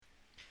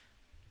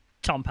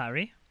Tom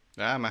Parry.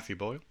 Matthew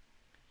Boyle.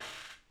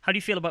 How do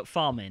you feel about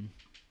farming?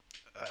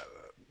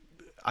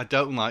 I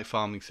don't like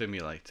Farming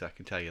Simulator, I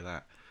can tell you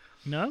that.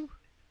 No?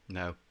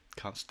 No,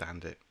 can't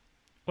stand it.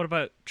 What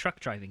about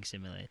Truck Driving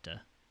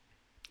Simulator?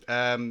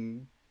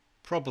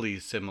 Probably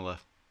similar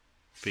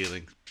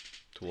feeling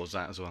towards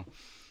that as well.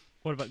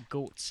 What about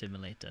Goat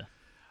Simulator?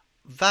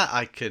 That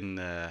I can,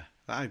 that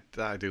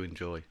I do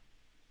enjoy.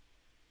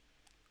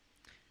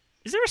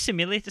 Is there a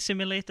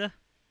simulator?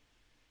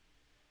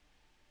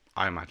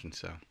 I imagine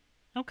so.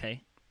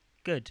 Okay,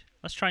 good.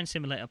 Let's try and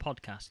simulate a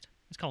podcast.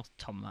 It's called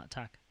Tom Matt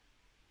Attack.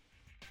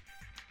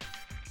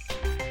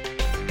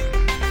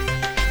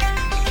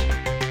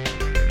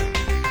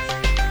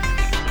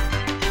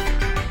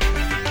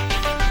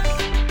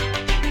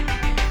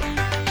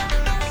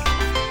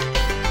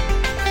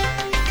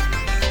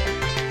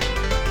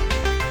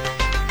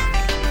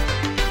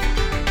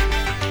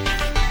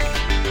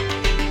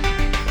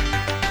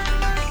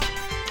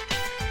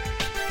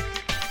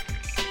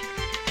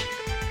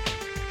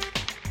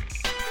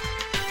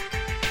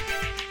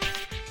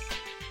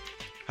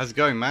 How's it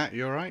going, Matt?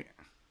 You alright?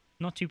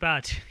 Not too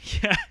bad.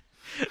 Yeah.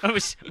 I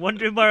was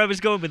wondering where I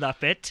was going with that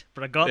bit,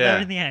 but I got there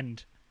in the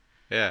end.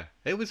 Yeah,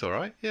 it was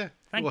alright, yeah.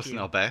 Thank it wasn't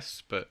you. our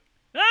best, but...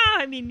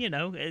 I mean,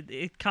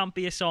 it can't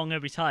be a song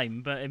every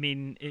time, but I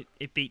mean,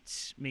 it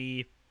beats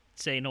me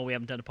saying, we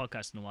haven't done a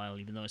podcast in a while,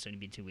 even though it's only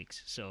been 2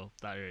 weeks, so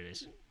there it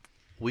is.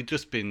 We've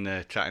just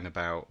been chatting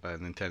about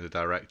Nintendo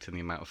Direct and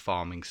the amount of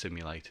farming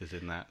simulators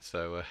in that,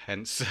 so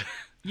hence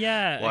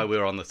why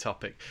we're on the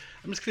topic.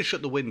 I'm just going to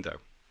shut the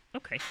window.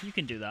 Okay, you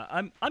can do that.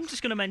 I'm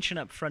just going to mention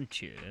up front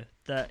here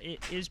that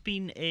it has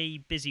been a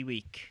busy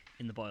week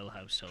in the Boyle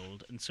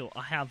household, and so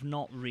I have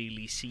not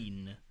really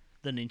seen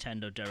the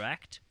Nintendo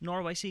Direct, nor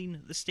have I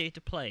seen the State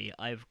of Play.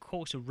 I've, of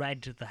course,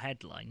 read the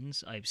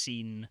headlines. I've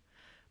seen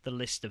the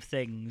list of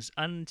things,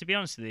 and to be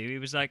honest with you, it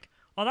was like,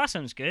 oh, that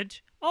sounds good.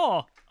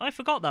 Oh, I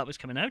forgot that was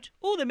coming out.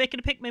 Oh, they're making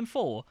a Pikmin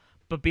 4.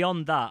 But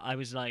beyond that, I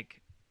was like,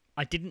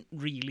 I didn't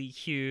really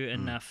hear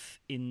enough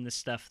in the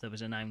stuff that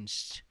was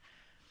announced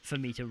for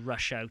me to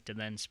rush out and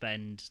then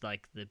spend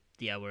like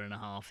the hour and a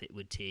half it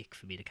would take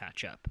for me to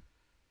catch up.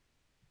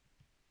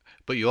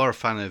 But you are a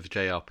fan of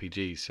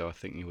JRPGs, so I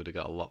think you would have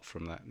got a lot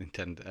from that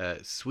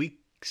Nintendo.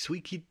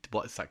 Suiki,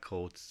 what's that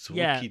called?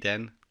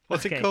 Suikoden?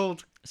 What's it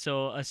called?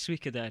 So a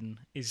Suikoden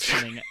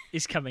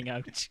is coming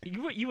out.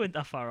 You weren't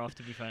that far off,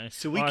 to be fair.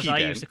 Suikoden. Or as I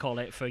used to call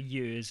it for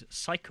years,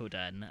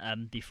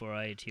 Psychoden. Before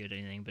I had heard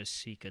anything but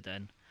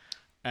Suikoden.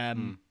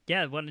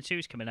 Yeah, 1 and 2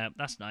 is coming out.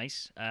 That's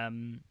nice.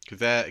 Because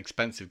they're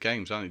expensive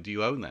games, aren't they? Do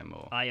you own them?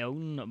 Or I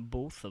own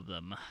both of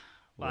them.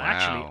 Well, wow.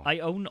 Actually, I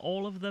own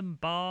all of them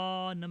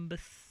bar number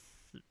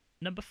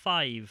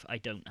 5. I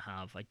don't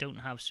have. I don't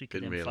have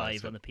Suikoden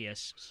 5 on the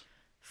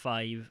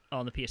PS5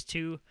 on the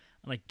PS2,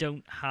 and I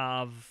don't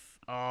have.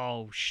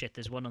 Oh shit!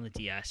 There's one on the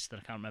DS that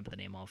I can't remember the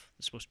name of.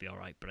 It's supposed to be all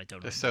right, but I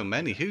don't. There's so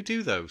many. Who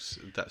do that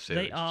series?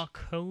 They are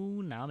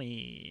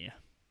Konami.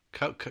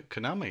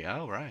 Konami.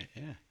 Oh right,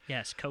 yeah.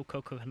 Yes,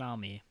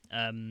 Konami.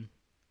 I'm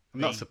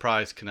not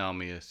surprised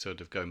Konami is sort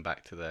of going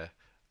back to their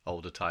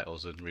older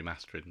titles and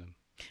remastering them.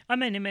 I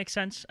mean, it makes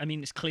sense. I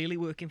mean, it's clearly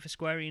working for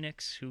Square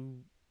Enix, who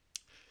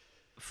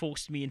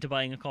forced me into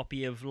buying a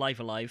copy of Live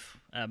Alive.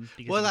 And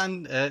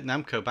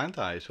Namco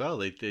Bandai as well.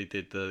 They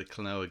did the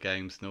Klonoa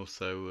games and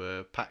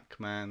also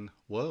Pac-Man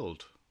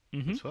World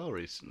as well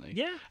recently.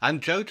 Yeah.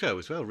 And JoJo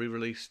as well.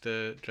 Re-released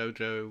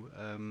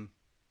JoJo,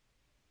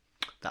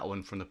 that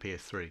one from the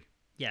PS3.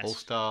 Yes.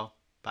 All-Star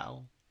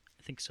Battle.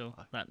 I think so.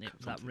 That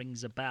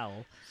rings a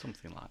bell.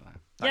 Something like that.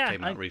 That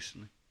came out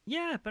recently.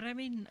 Yeah, but I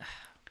mean,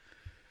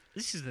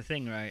 this is the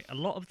thing, right? A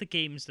lot of the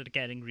games that are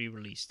getting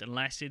re-released,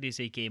 unless it is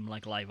a game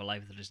like Live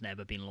Alive that has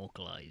never been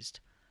localized,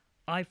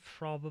 I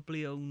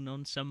probably own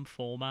on some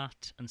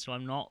format, and so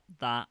I'm not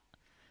that...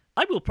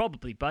 I will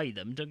probably buy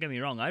them, don't get me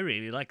wrong. I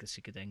really like the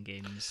Suikoden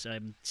games.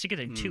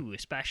 Suikoden 2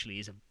 especially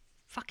is a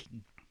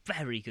fucking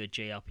very good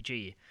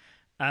JRPG.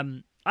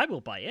 I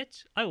will buy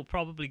it. I will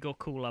probably go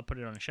cool, I'll put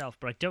it on a shelf,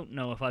 but I don't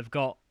know if I've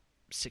got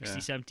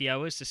 60, 70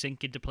 hours to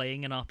sink into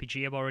playing an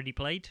RPG I've already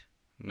played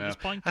at this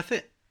point. I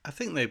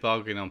think they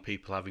bargain on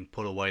people having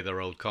put away their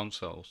old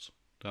consoles,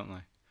 don't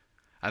they?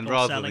 And Or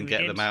rather selling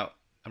than the them out,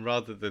 and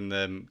rather than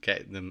them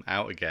getting them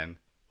out again,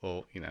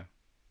 or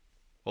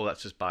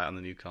let's just buy it on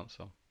the new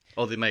console.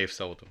 Or they may have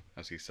sold them,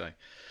 as you say.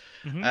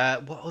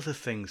 What other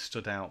things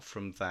stood out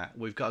from that?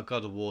 We've got a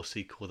God of War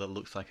sequel that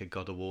looks like a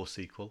God of War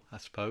sequel, I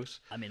suppose.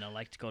 I mean, I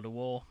liked God of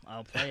War.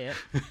 I'll play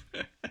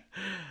it.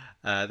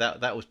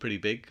 That was pretty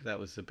big. That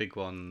was the big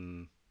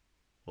one,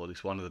 or at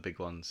least one of the big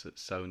ones that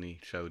Sony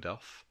showed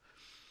off.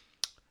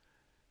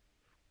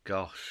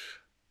 Gosh.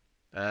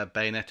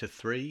 Bayonetta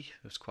 3,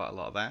 there's quite a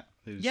lot of that.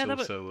 There's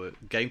also a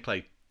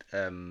gameplay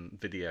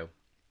video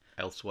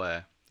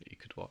elsewhere that you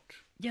could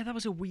watch. Yeah, that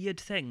was a weird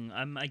thing.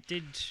 I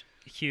did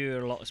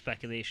hear a lot of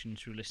speculation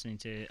through listening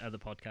to other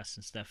podcasts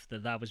and stuff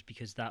that was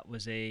because that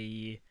was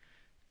a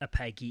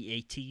PEGI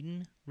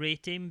 18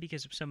 rating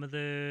because of some of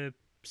the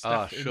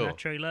stuff in that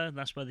trailer, and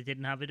that's why they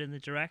didn't have it in the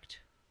Direct.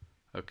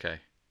 Okay.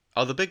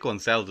 Oh, the big one,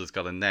 Zelda's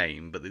got a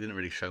name, but they didn't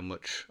really show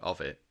much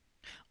of it.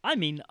 I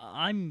mean,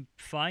 I'm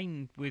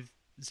fine with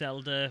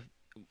Zelda.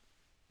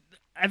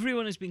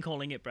 Everyone has been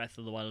calling it Breath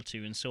of the Wild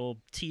 2, and so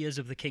Tears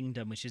of the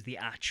Kingdom, which is the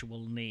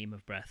actual name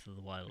of Breath of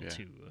the Wild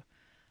 2,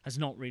 has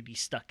not really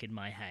stuck in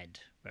my head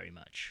very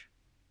much.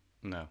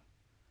 No.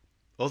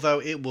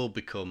 Although it will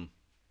become,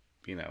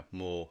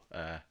 more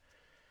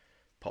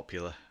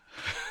popular.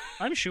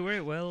 I'm sure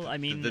it will. I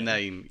mean, the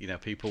name,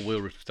 people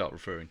will start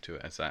referring to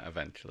it as that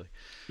eventually.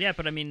 Yeah,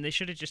 but I mean, they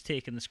should have just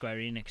taken the Square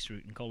Enix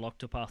route and called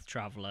Octopath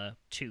Traveler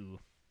 2.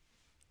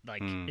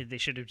 They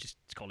should have just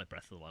called it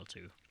Breath of the Wild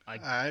 2.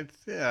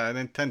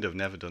 Nintendo have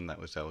never done that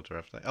with Zelda,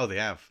 have they? Oh, they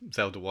have.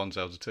 Zelda 1,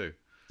 Zelda 2.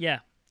 Yeah,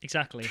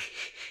 exactly.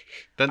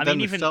 Then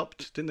they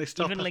stopped. Didn't they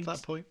stop at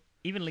that point?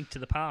 Even Link to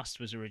the Past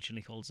was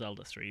originally called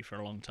Zelda 3 for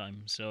a long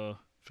time, so...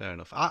 Fair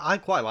enough. I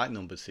quite like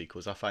numbered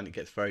sequels. I find it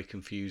gets very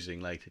confusing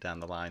later down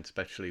the line,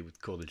 especially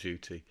with Call of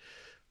Duty,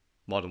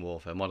 Modern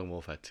Warfare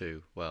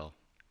 2. Well,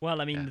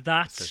 I mean,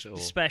 that's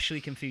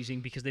especially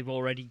confusing because they've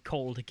already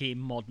called a game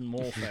Modern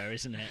Warfare,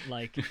 isn't it?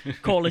 Like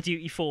Call of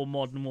Duty 4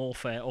 Modern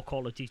Warfare or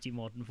Call of Duty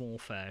Modern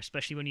Warfare,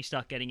 especially when you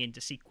start getting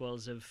into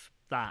sequels of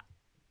that.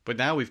 But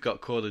now we've got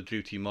Call of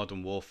Duty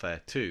Modern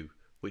Warfare 2,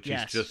 which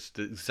is just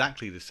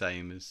exactly the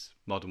same as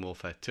Modern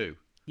Warfare 2.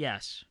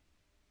 Yes.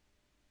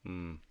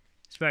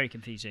 It's very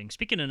confusing.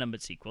 Speaking of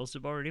numbered sequels,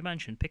 I've already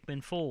mentioned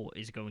Pikmin 4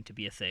 is going to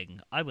be a thing.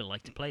 I would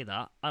like to play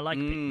that. I like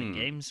Pikmin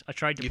games. I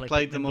tried to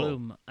play Pikmin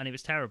Bloom, and it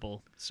was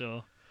terrible.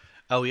 So.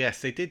 Oh,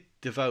 yes. They did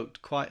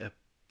devote quite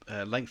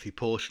a lengthy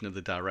portion of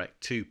the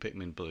Direct to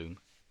Pikmin Bloom.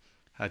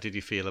 How did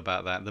you feel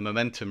about that? The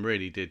momentum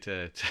really did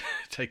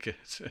take a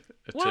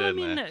turn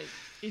there.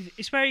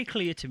 It's very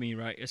clear to me,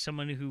 right, as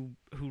someone who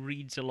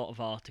reads a lot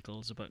of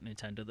articles about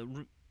Nintendo,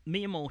 that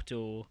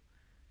Miyamoto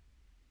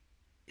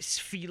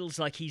feels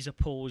like he's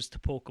opposed to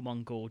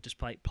Pokemon Go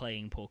despite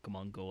playing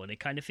Pokemon Go, and it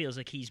kind of feels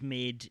like he's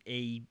made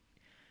a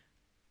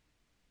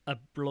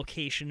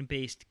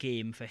location-based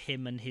game for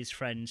him and his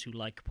friends who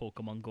like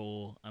Pokemon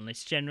Go, and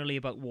it's generally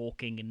about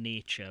walking in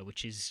nature,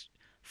 which is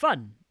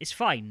fun. It's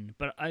fine,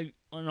 but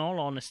in all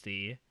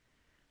honesty,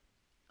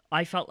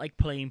 I felt like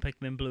playing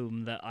Pikmin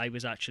Bloom that I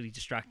was actually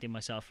distracting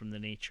myself from the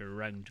nature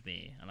around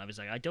me, and I was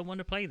like, I don't want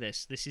to play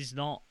this. This is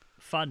not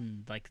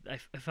fun. Like,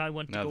 if I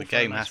want to go for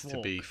a nice walk...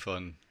 No, the game has to be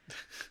fun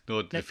in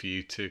order for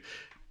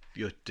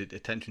your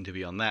attention to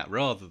be on that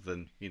rather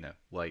than,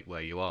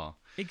 where you are.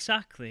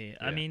 Exactly.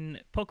 Yeah. I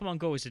mean, Pokemon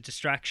Go is a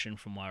distraction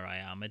from where I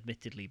am,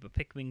 admittedly, but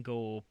Pikmin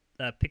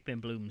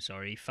Bloom,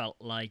 felt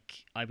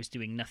like I was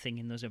doing nothing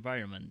in those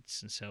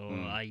environments, and so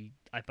I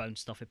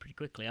bounced off it pretty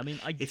quickly. I mean,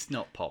 it's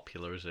not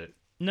popular, is it?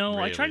 No,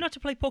 really? I try not to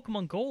play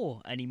Pokemon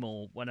Go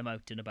anymore when I'm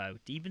out and about,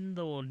 even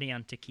though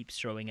Niantic keeps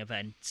throwing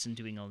events and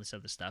doing all this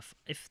other stuff.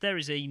 If there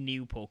is a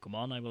new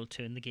Pokemon, I will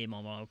turn the game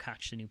on, I'll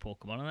catch the new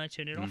Pokemon, and I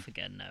turn it off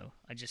again now.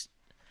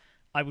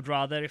 I would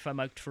rather, if I'm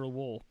out for a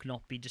walk,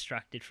 not be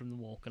distracted from the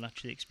walk and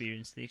actually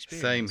experience the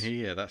experience. Same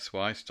here, that's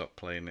why I stopped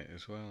playing it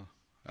as well.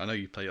 I know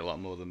you play a lot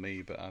more than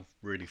me, but I've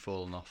really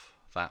fallen off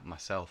that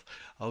myself.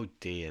 Oh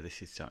dear,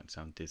 this is starting to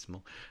sound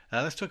dismal.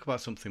 Let's talk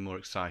about something more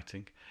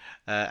exciting.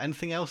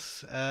 Anything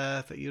else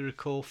that you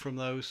recall from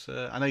those?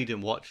 I know you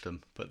didn't watch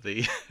them, but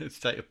the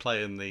state of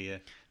play and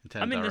the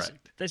Nintendo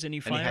Direct. There's a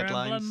new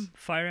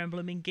Fire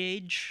Emblem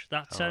Engage.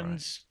 That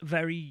sounds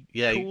very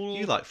cool.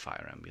 You like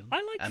Fire Emblem.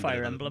 I like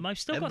Fire Emblem. I've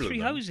still got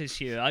 3 houses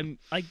here.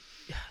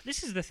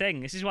 This is the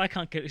thing. This is why I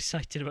can't get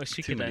excited about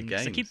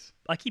Suikoden.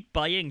 I keep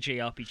buying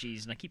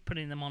JRPGs and I keep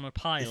putting them on a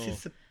pile.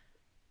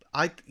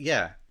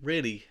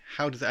 Really,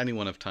 how does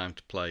anyone have time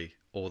to play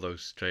all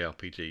those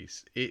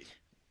JRPGs?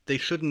 They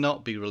should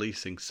not be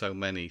releasing so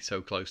many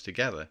so close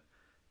together.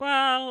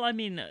 Well, I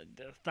mean,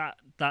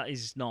 that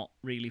is not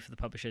really for the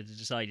publisher to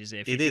decide, is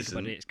it? It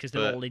isn't. It's because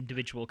they're all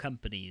individual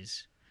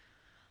companies.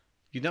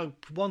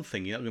 One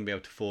thing, you're not going to be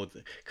able to afford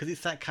it, because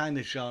it's that kind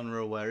of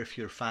genre where if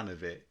you're a fan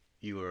of it,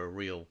 you are a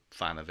real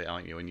fan of it,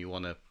 aren't you? And you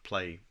want to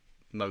play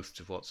most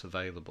of what's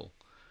available.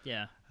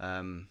 Yeah.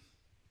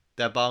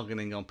 They're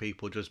bargaining on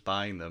people just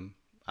buying them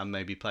and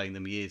maybe playing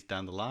them years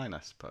down the line, I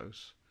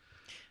suppose.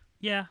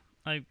 Yeah,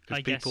 I guess so.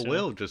 Because people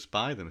will just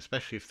buy them,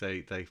 especially if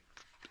they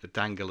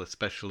dangle a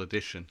special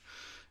edition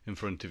in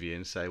front of you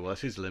and say, well,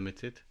 this is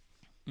limited.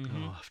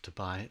 Mm-hmm. Oh, I'll have to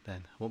buy it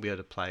then. I won't be able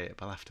to play it,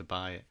 but I'll have to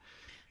buy it.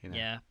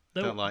 Yeah.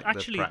 Don't like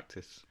the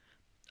practice.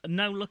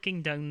 Now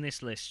looking down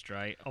this list,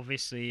 right,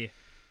 obviously,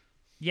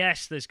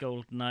 yes, there's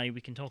GoldenEye.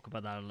 We can talk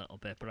about that a little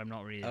bit, but I'm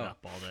not really that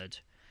bothered.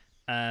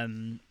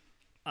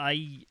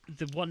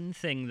 The one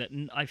thing that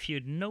I've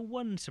heard no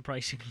one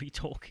surprisingly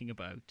talking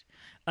about,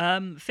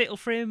 Fatal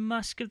Frame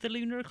Mask of the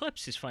Lunar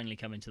Eclipse is finally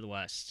coming to the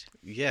West.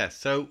 Yeah,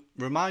 so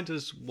remind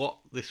us what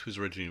this was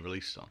originally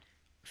released on.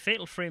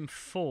 Fatal Frame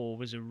 4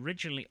 was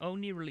originally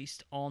only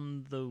released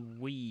on the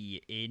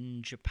Wii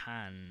in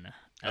Japan.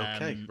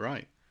 Okay,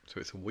 right. So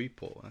it's a Wii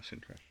port. That's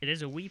interesting. It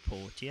is a Wii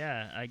port,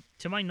 yeah.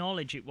 To my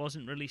knowledge, it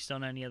wasn't released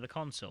on any other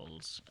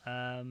consoles.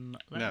 No,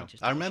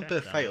 I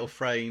remember Fatal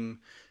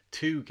Frame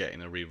 2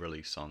 getting a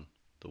re-release on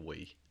the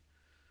Wii.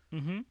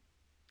 Mm-hmm.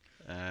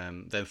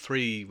 Then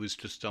 3 was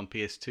just on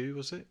PS2,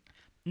 was it?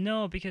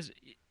 No, because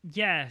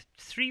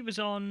 3 was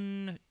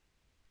on.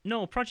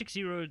 No, Project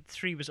Zero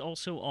 3 was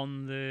also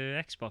on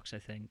the Xbox, I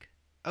think.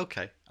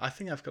 Okay, I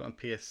think I've got it on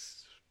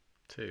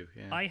PS2.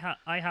 Yeah.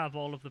 I have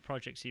all of the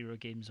Project Zero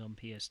games on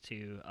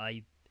PS2.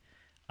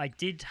 I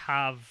did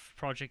have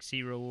Project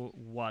Zero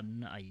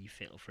 1, i.e.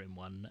 Fatal Frame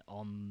 1,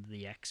 on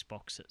the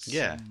Xbox at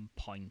some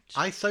point.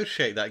 I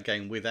associate that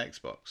game with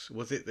Xbox.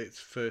 Was it its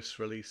first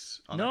release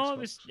on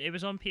Xbox? No, it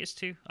was on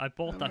PS2. I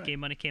bought that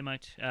game when it came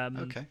out.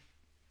 Okay.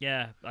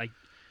 Yeah,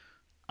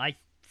 I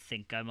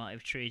think I might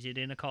have traded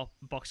in a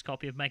box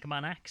copy of Mega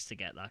Man X to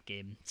get that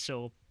game.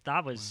 So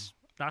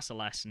that's a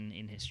lesson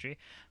in history.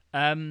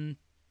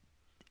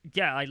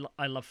 Yeah,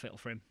 I love Fatal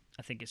Frame.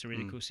 I think it's a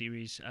really cool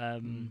series.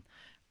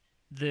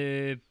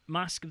 The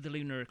Mask of the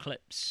Lunar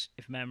Eclipse,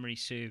 if memory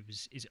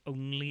serves, is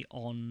only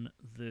on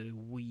the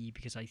Wii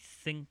because I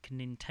think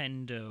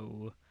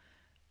Nintendo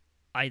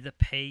either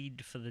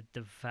paid for the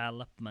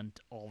development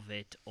of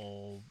it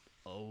or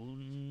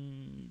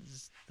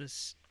owns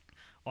this,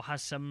 or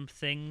has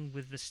something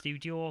with the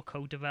studio or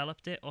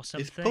co-developed it or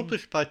something. It's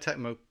published by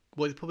Tecmo.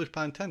 Well, it's published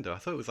by Nintendo. I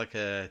thought it was like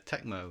a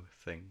Tecmo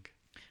thing.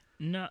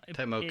 No,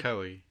 Tecmo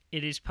Koei.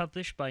 It is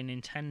published by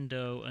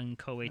Nintendo and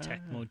Koei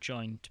Tecmo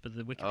joint, but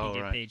the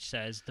Wikipedia page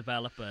says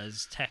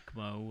developers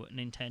Tecmo,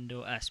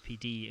 Nintendo,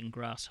 SPD, and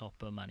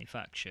Grasshopper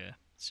manufacture.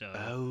 So.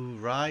 Oh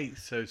right,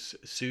 so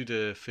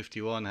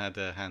Suda51 had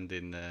a hand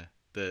in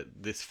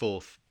this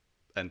fourth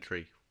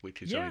entry,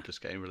 which is only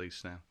just getting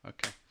released now.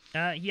 Okay.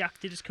 He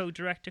acted as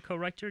co-director,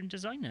 co-writer, and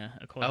designer,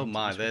 according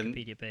to this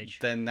Wikipedia page.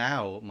 Then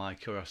now my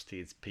curiosity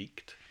is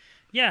piqued.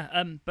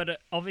 Yeah, but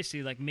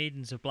obviously, like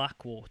Maidens of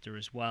Blackwater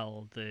as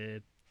well,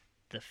 the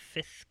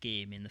fifth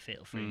game in the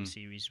Fatal Frame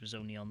series was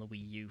only on the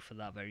Wii U for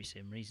that very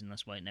same reason.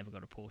 That's why it never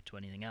got a port to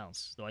anything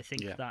else. Though I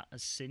think that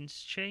has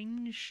since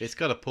changed. It's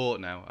got a port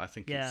now. I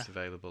think it's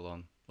available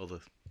on other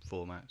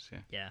formats. Yeah.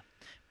 Yeah,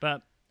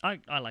 but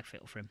I like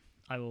Fatal Frame.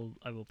 I will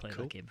play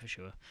that game for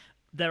sure.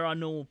 There are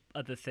no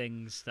other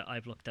things that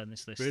I've looked down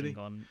this list and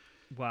gone,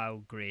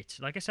 wow, great.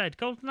 Like I said,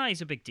 GoldenEye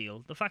is a big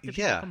deal. The fact that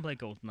people can play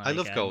GoldenEye. I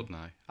love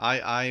GoldenEye.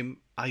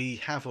 I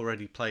have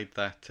already played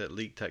that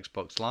leaked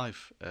Xbox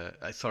Live.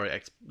 It's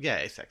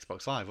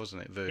Xbox Live,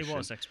 wasn't it? Version. It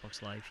was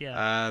Xbox Live,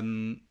 yeah.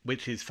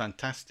 Which is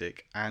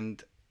fantastic,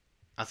 and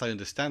as I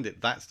understand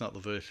it, that's not the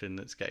version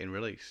that's getting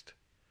released.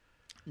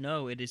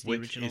 No, it is the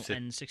original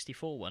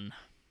N64 one.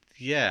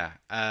 Yeah.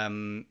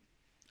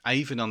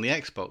 Even on the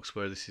Xbox,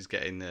 where this is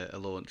getting a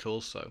launch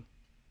also.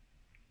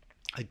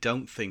 I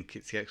don't think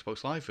it's the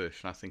Xbox Live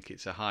version. I think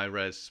it's a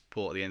high-res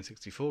port of the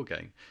N64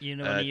 game. You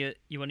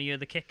want to hear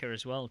the kicker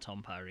as well,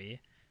 Tom Parry?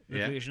 The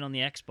version on the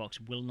Xbox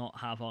will not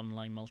have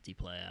online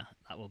multiplayer.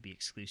 That will be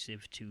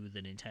exclusive to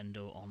the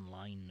Nintendo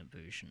Online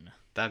version.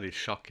 That is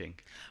shocking.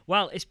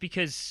 Well, it's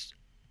because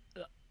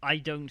I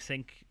don't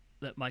think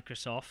that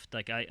Microsoft...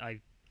 Like,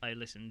 I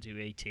listened to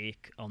a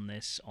take on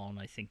this on,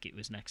 I think it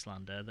was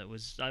Nextlander. I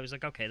was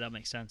like, okay, that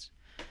makes sense.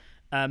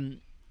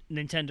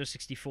 Nintendo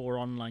 64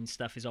 online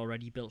stuff is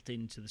already built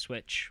into the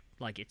Switch.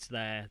 Like, it's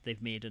there.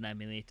 They've made an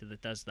emulator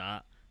that does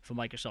that. For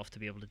Microsoft to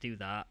be able to do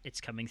that,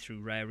 it's coming through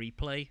Rare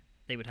Replay.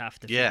 They would have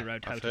to figure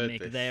out how to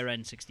make their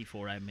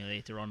N64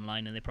 emulator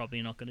online, and they're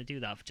probably not going to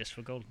do that just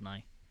for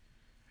GoldenEye.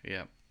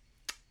 Yeah.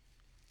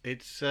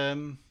 It's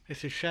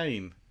a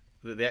shame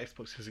that the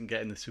Xbox isn't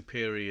getting the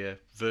superior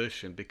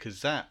version,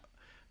 because that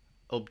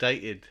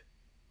updated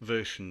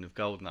version of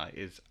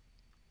GoldenEye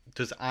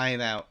does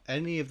iron out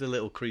any of the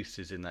little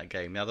creases in that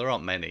game. Now, there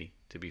aren't many,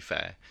 to be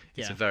fair.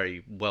 It's a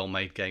very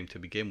well-made game to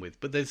begin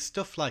with. But there's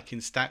stuff like in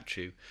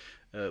Statue,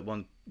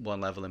 one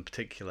level in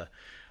particular,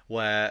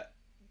 where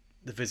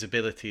the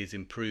visibility is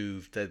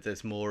improved.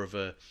 There's more of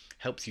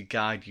helps you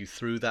guide you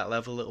through that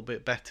level a little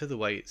bit better, the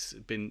way it's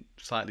been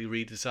slightly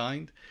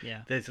redesigned.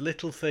 Yeah. There's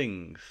little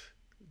things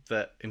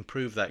that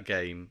improve that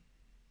game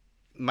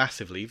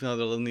massively. Even though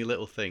they're only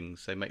little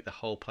things, they make the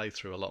whole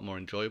playthrough a lot more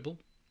enjoyable.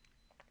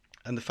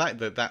 And the fact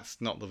that that's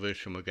not the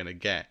version we're going to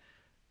get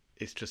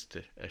is just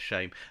a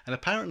shame. And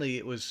apparently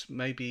it was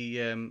maybe,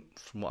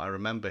 from what I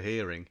remember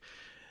hearing,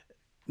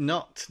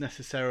 not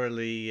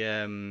necessarily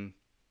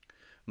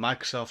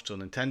Microsoft or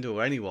Nintendo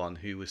or anyone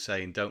who was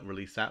saying don't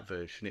release that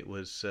version. It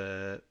was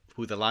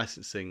who the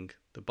licensing,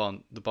 the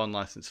Bond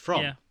license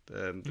from,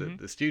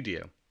 the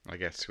studio, I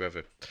guess,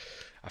 whoever.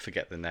 I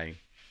forget the name.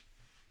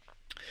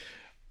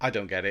 I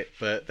don't get it,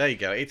 but there you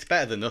go. It's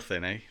better than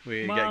nothing, eh?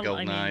 We get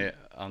GoldenEye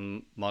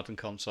on modern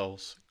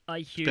consoles.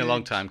 It's been a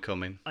long time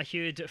coming. I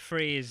heard a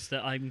phrase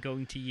that I'm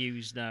going to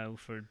use now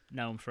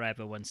and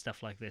forever when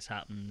stuff like this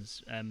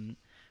happens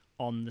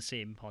on the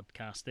same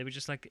podcast. They were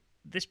just like,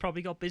 this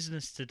probably got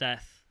business to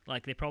death.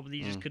 Like, they probably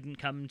just couldn't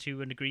come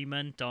to an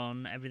agreement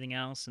on everything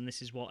else, and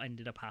this is what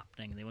ended up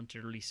happening. They wanted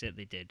to release it,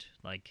 they did.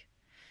 Like,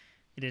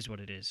 it is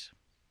what it is.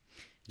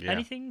 Yeah.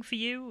 Anything for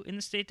you in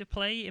the state of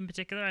play in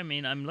particular? I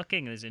mean, I'm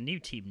looking, there's a new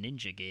Team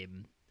Ninja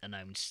game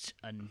announced,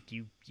 and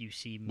you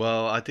seem...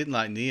 Well, I didn't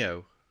like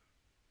Neo.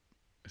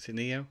 Is it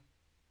Neo?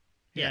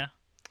 Yeah.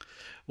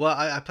 Well,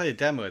 I played a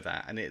demo of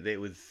that, and it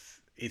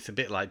it's a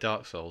bit like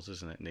Dark Souls,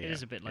 isn't it, Neo? It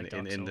is a bit like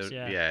Dark Souls,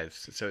 yeah. Yeah,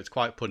 so it's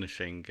quite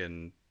punishing,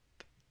 and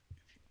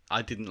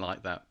I didn't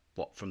like that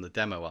from the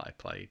demo I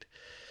played.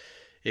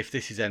 If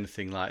this is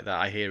anything like that,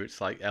 I hear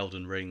it's like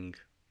Elden Ring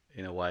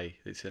in a way.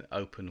 It's an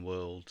open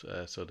world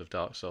sort of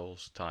Dark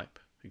Souls type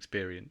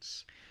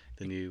experience.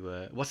 The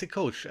new what's it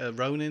called?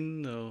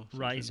 Ronin or something?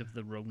 Rise of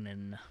the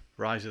Ronin.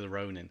 Rise of the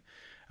Ronin.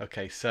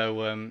 Okay,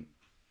 so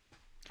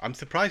I'm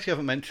surprised you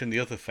haven't mentioned the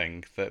other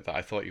thing that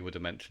I thought you would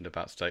have mentioned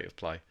about State of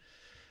Play.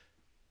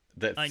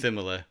 That's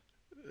similar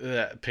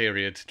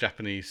period,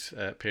 Japanese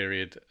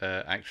period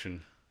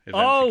action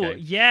adventure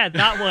game. Yeah,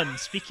 that one.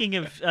 Speaking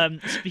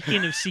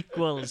of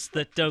sequels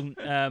that don't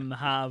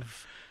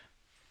have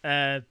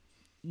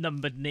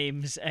numbered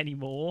names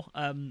anymore,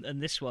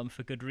 and this one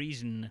for good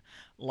reason.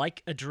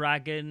 Like a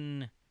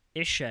Dragon,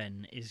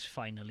 Ishen is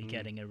finally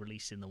getting a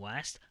release in the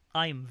West.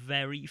 I am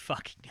very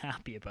fucking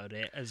happy about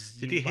it.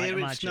 Did you hear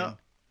it's not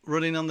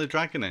running on the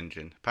Dragon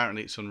engine?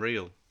 Apparently, it's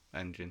Unreal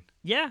Engine.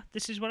 Yeah,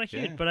 this is what I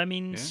heard. But I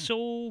mean,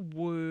 so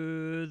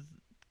were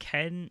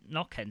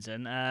not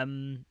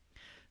Kenzen.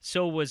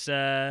 So was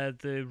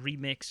the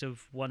remix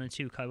of 1 and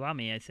 2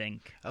 Kiwami, I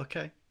think.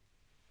 Okay.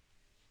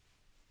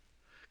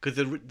 Because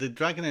the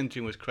Dragon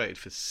engine was created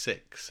for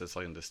 6, as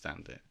I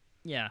understand it.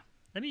 Yeah.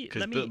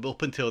 But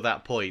up until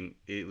that point,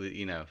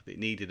 it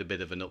needed a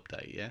bit of an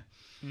update, yeah.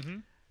 Mm-hmm.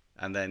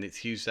 And then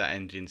it's used that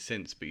engine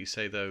since. But you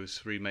say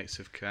those remakes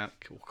of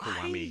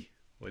Kiwami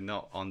were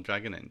not on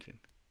Dragon engine.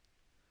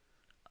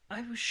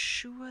 I was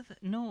sure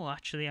that no,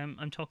 actually,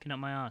 I'm talking out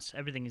my ass.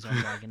 Everything is on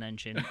Dragon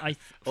engine.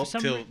 Up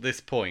till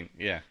this point,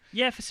 yeah.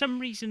 Yeah, for some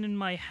reason in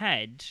my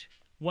head,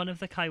 one of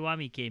the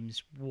Kiwami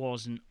games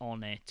wasn't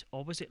on it,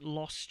 or was it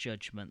Lost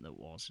Judgment that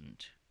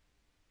wasn't?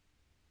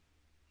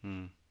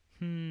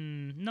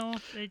 No,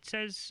 it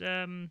says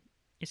Lost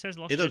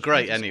Judgment. It looked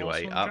great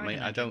anyway. I mean,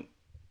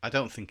 I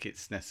don't think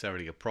it's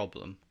necessarily a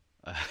problem.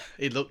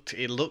 It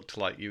looked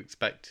like you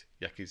expect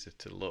Yakuza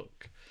to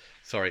look.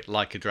 Sorry,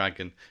 Like a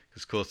Dragon,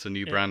 because of course the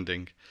new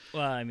branding.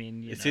 Well, I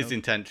mean, it is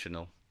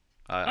intentional.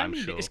 I'm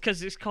sure. It's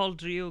because it's called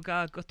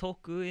Ryuga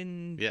Gotoku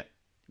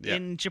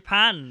in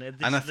Japan. This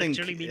and I think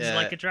literally means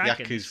Like a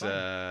Dragon.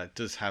 Yakuza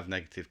does have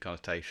negative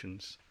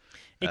connotations.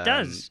 It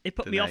does. It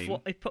put me off.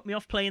 It put me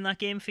off playing that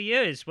game for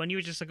years. When you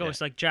were just like,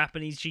 it's like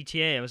Japanese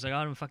GTA. I was like,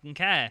 I don't fucking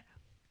care.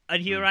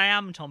 And here I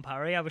am, Tom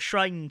Parry. I have a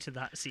shrine to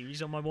that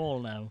series on my wall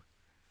now.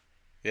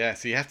 Yeah,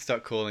 so you have to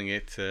start calling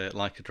it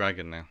Like a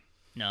Dragon now.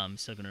 No, I'm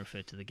still going to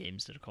refer to the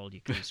games that are called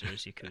Yakuza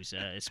as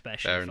Yakuza,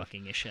 especially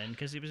fucking Ishin,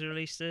 because it was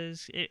released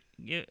as...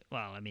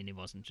 well, I mean, it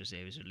wasn't just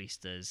it was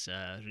released as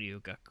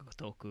Ryuga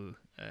Gotoku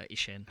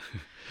Ishin.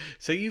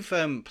 So you've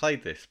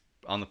played this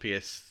on the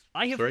PS3,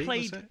 I have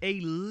played a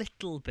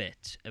little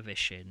bit of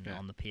Ishin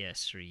on the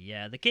PS3,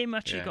 yeah. The game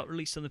actually got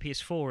released on the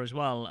PS4 as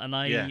well, and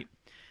I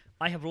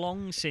have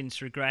long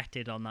since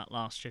regretted on that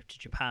last trip to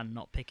Japan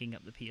not picking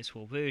up the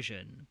PS4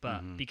 version,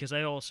 but because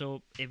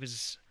it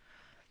was...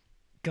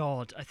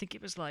 God, I think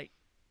it was like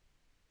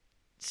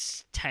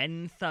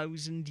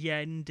 10,000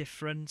 yen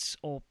difference,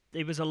 or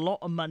it was a lot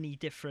of money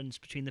difference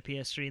between the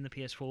PS3 and the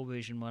PS4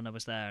 version when I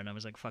was there, and I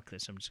was like, fuck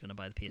this, I'm just going to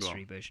buy the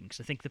PS3 version, because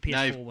I think the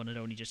PS4 one had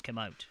only just come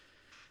out.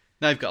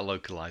 Now you've got a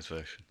localized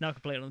version. Now I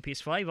can play it on the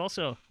PS5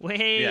 also.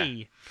 Way!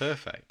 Yeah,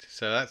 perfect.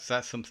 So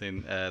that's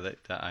something that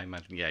I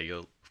imagine,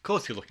 of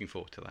course you're looking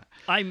forward to that.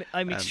 I'm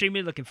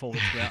extremely looking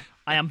forward to it.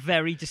 I am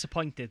very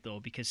disappointed,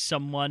 though, because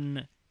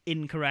someone...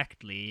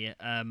 incorrectly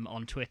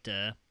on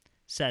Twitter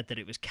said that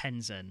it was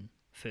Kenzen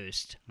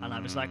first, and I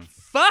was like,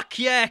 fuck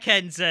yeah,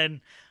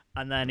 Kenzen!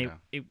 And then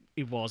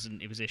it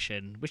wasn't, it was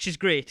Ishin, which is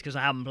great because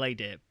I haven't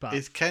played it. But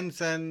is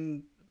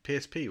Kenzen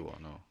PSP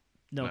one or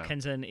no?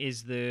 Kenzen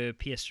is the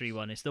PS3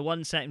 one. It's the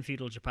one set in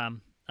feudal Japan.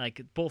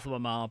 Like both of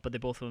them are, but they're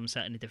both of them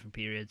set in different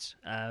periods.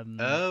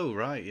 Oh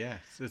right, yes.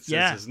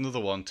 There's another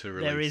one to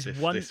release. There is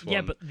one,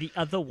 yeah, but the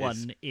other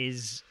one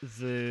is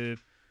the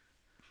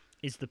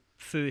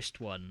first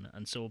one,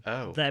 and so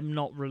them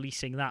not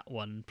releasing that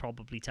one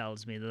probably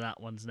tells me that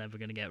one's never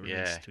going to get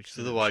released. Which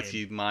so otherwise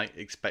you might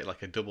expect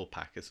like a double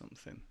pack or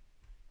something.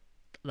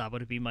 That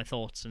would have been my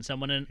thoughts. And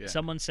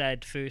someone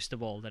said first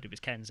of all that it was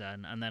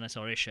Kenzen, and then I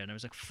saw Ishin, and I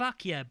was like,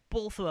 fuck yeah,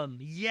 both of them,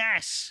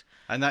 yes!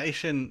 And that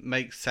Ishin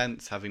makes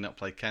sense having not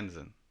played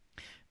Kenzen.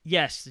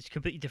 Yes, it's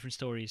completely different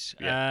stories.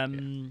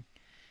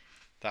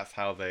 That's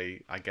how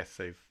I guess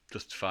they've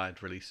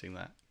justified releasing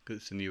that,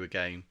 because it's a newer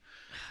game.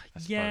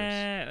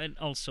 Yeah, and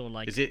also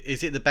like...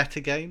 Is it the better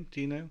game,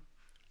 do you know?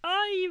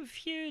 I've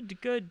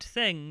heard good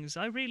things.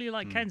 I really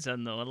like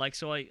Kenzen though. Like,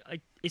 so I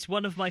it's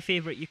one of my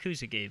favorite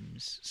Yakuza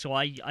games. So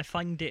I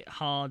find it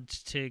hard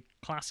to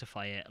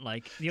classify it.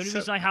 Like, the only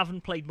reason I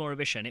haven't played more of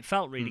Ishin, it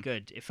felt really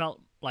good. It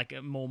felt like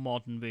a more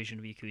modern version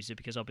of Yakuza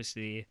because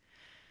obviously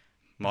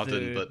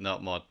modern but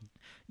not modern.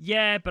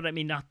 Yeah, but I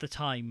mean at the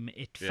time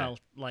it felt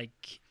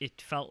like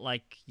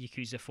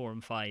Yakuza 4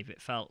 and 5.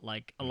 It felt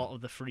like a lot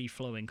of the free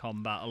flowing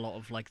combat, a lot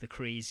of like the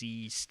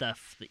crazy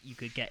stuff that you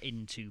could get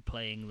into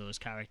playing those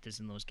characters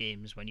in those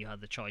games when you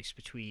had the choice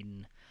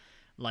between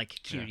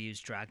like Kiryu's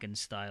dragon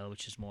style,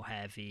 which is more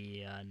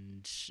heavy,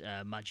 and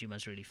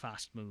Majima's really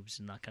fast moves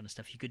and that kind of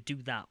stuff. You could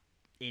do that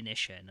in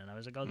Ishin, and I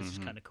was like, oh, this is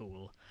kind of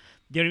cool.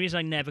 The only reason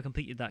I never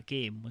completed that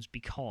game was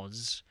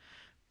because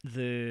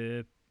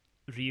the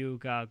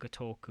Ryuga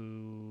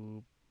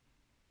Gotoku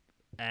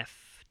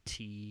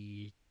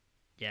FT,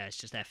 yeah, it's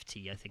just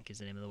FT, I think is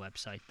the name of the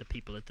website. The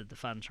people that did the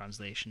fan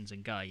translations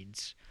and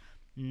guides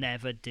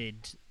never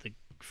did the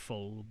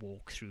full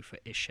walkthrough for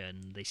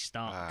Ishin. They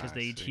because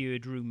they'd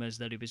heard rumours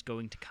that it was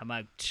going to come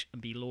out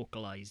and be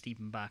localised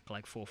even back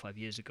like 4 or 5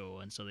 years ago,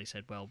 and so they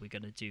said, well, we're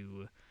going to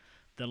do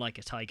the Like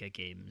a Tiger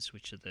games,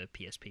 which are the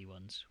PSP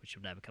ones, which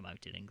have never come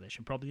out in English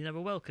and probably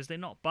never will because they're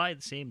not by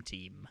the same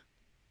team.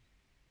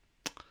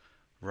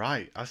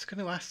 Right, I was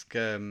going to ask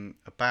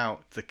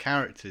about the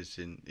characters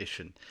in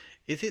Ishin.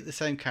 Is it the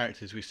same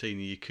characters we see in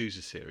the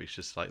Yakuza series,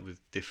 just like with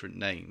different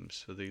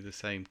names? Are they the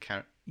same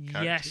characters?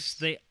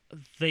 Yes,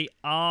 they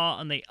are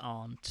and they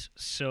aren't.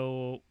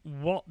 So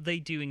what they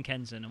do in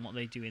Kenzen and what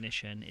they do in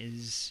Ishin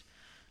is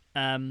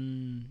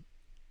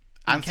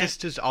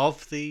ancestors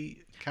of the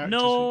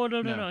characters?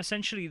 No.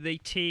 Essentially, they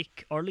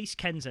take, or at least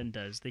Kenzen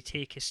does, they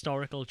take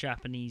historical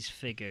Japanese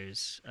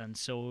figures, and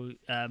so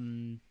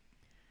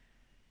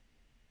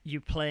you're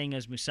playing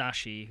as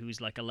Musashi, who's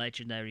like a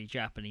legendary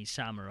Japanese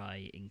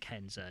samurai in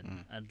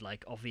Kenzen, and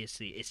like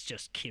obviously it's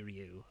just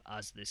Kiryu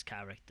as this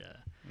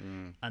character,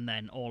 and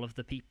then all of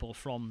the people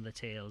from the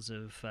tales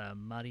of I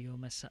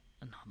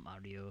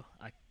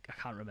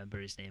can't remember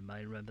his name.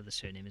 I remember the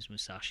surname is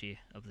Musashi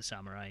of the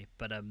samurai,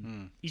 but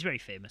he's very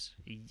famous.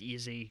 He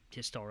is a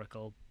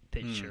historical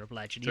picture of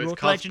legend. So he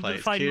wrote Legend of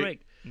the Fine Ring.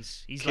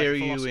 He's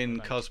Kiryu like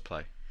in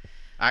cosplay,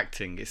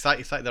 acting. It's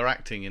like they're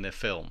acting in a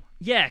film.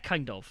 Yeah,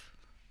 kind of.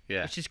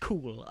 Yeah. Which is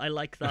cool. I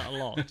like that a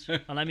lot.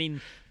 And I mean,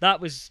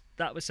 that was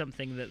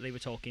something that they were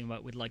talking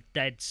about with like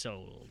Dead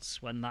Souls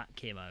when that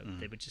came out.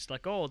 They were just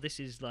like, oh, this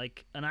is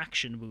like an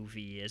action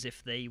movie, as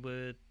if they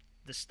were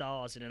the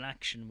stars in an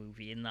action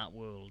movie in that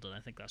world, and I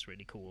think that's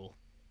really cool.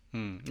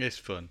 It's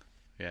fun,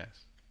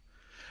 yes.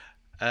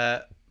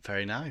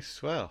 Very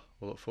nice. Well,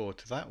 we'll look forward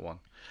to that one.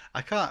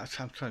 I'm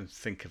trying to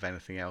think of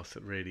anything else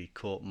that really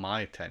caught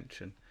my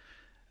attention.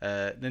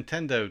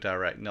 Nintendo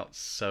Direct, not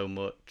so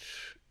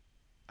much,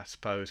 I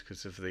suppose,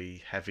 because of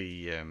the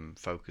heavy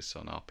focus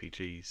on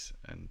RPGs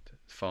and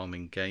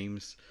farming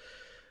games.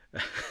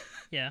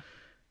 Yeah.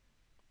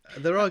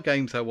 There are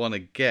games I want to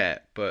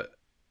get, but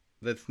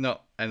there's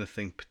not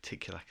anything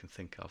particular I can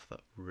think of that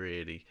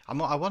really... I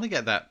want to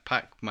get that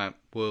Pac-Man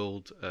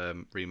World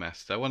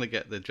remaster. I want to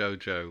get the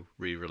JoJo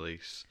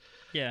re-release.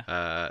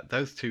 Yeah.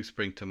 Those two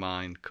spring to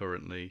mind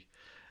currently.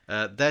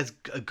 There's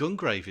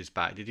Gungrave is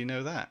back. Did you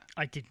know that?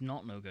 I did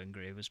not know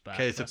Gungrave was back.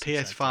 Okay, it's a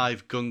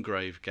PS5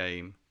 Gungrave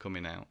game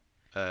coming out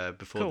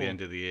before the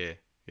end of the year.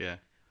 Yeah.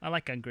 I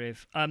like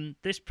Gungrave.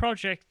 This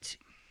project...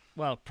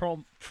 Well,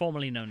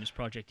 formerly known as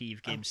Project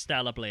Eve game,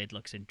 Stellar Blade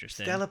looks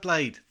interesting. Stellar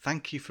Blade,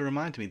 thank you for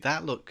reminding me.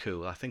 That looked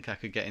cool. I think I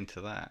could get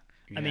into that.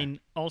 Yeah. I mean,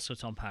 also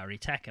Tom Parry,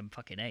 Tekken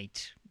fucking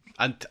 8.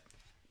 And,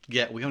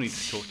 yeah, we only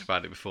talked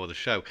about it before the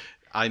show.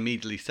 I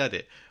immediately said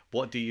it.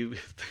 What do you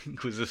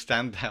think was a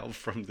standout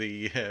from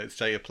the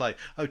State of Play?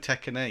 Oh,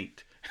 Tekken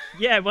 8.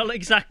 Yeah, well,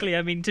 exactly.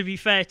 I mean, to be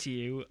fair to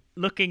you,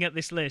 looking at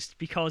this list,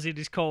 because it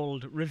is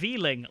called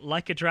Revealing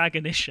Like a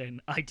Dragon Ishin,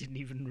 I didn't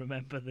even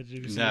remember that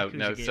it was No.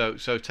 game.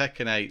 So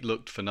Tekken 8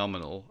 looked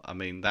phenomenal. I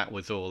mean, that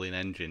was all in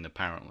engine,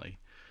 apparently.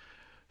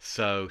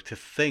 So to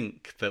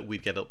think that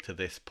we'd get up to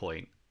this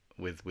point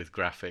with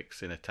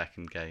graphics in a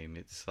Tekken game,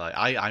 it's like...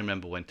 I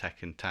remember when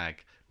Tekken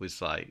Tag was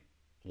like,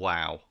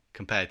 wow,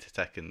 compared to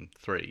Tekken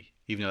 3.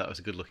 Even though that was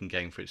a good-looking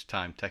game for its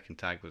time, Tekken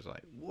Tag was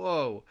like,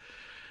 whoa.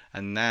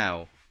 And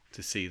now...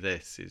 to see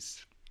this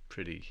is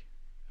pretty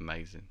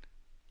amazing.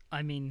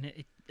 I mean,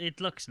 it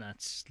looks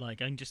nuts.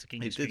 Like, I'm just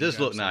looking. It does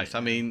look nice.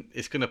 I mean,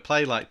 it's going to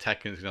play like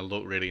Tekken. It's going to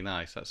look really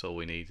nice. That's all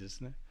we need,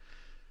 isn't it?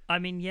 I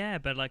mean, yeah,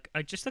 but like,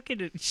 I just look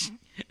at it.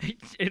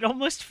 It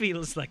almost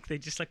feels like they're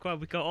just like, well,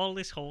 we've got all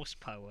this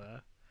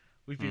horsepower.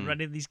 We've been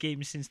running these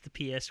games since the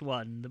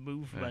PS1. The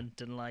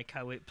movement and like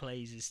how it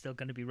plays is still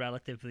going to be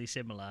relatively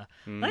similar.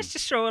 Let's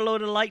just throw a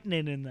load of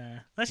lightning in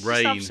there. Let's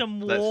just have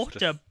some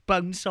water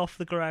bounce off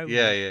the ground.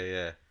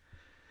 Yeah.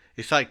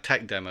 It's like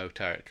tech demo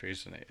territory,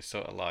 isn't it? It's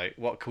sort of like,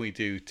 what can we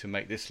do to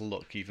make this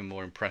look even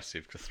more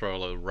impressive? To throw a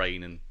load of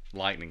rain and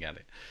lightning at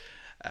it.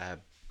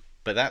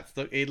 But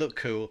it looked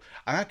cool.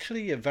 I'm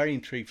actually very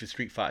intrigued for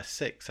Street Fighter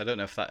 6. I don't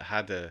know if that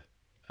had a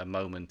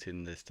moment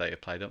in the State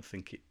of Play. I don't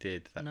think it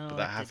did. But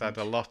that has had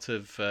a lot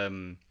of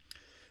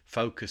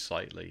focus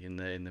lately in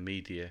the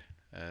media.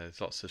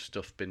 There's lots of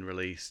stuff been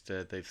released.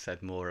 They've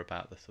said more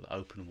about the sort of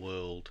open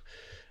world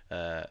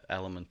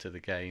element of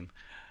the game.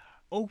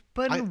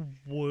 Open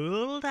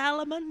world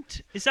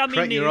element? Is that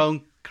create your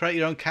own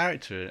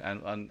character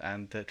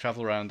and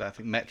travel around? I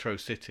think Metro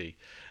City,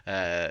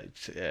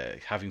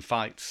 having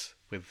fights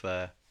with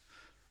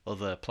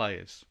other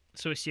players.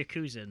 So it's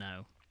Yakuza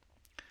now.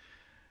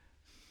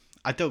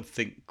 I don't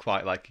think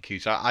quite like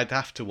Yakuza. I'd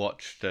have to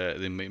watch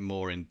them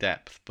more in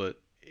depth,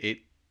 but it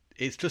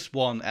it's just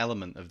one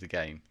element of the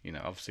game. You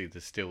know, obviously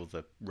there's still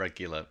the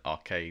regular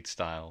arcade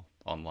style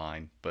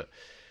online, but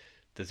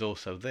there's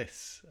also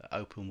this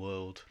open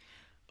world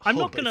I'm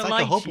hub. not going It's to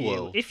like a lie hub to you.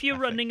 world, If you're I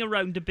running think.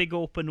 around a big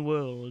open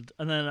world,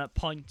 and then at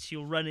points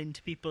you'll run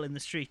into people in the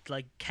street,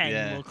 like Ken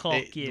Yeah, will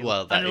clock you,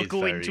 well, that and it'll is go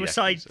very into a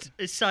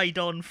Yakuza.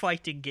 side-on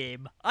fighting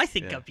game. I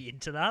think Yeah. I'd be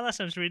into that. That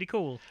sounds really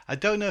cool. I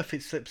don't know if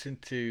it slips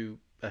into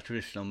a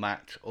traditional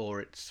match or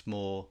it's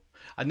more.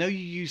 I know you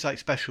use like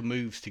special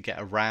moves to get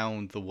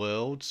around the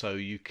world, so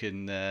you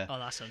can. Oh,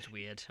 that sounds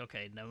weird.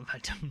 Okay, no,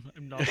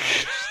 I'm not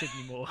interested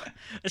anymore.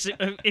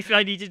 If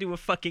I need to do a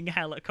fucking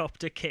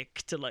helicopter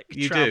kick to like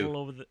You travel do.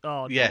 over the,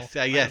 oh Yes,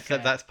 no, I yes, don't care.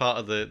 that's part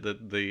of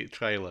the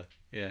trailer.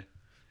 Yeah,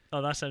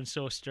 Oh, that sounds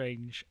so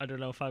strange. I don't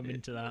know if I'm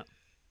into that.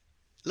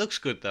 looks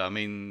good though. I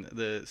mean,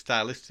 the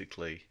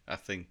stylistically, I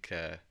think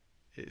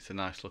it's a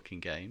nice looking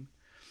game.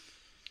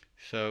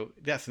 So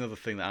that's another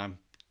thing that I'm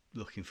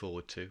looking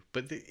forward to.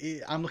 But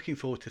I'm looking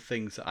forward to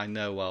things that I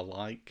know I'll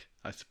like,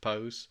 I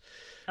suppose.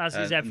 As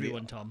is And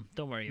everyone, Tom.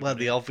 Don't worry Well, about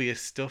the it.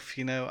 obvious stuff,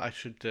 you know. I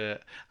should.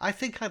 I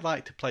think I'd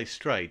like to play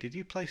Stray. Did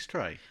you play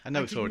Stray? I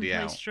know it's already I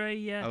didn't out. play Stray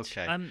yet.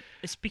 Okay.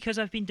 It's because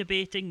I've been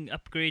debating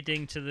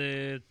upgrading to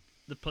the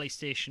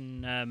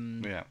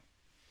PlayStation Yeah.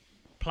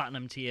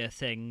 Platinum tier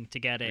thing to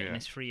get it, Yeah. and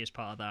it's free as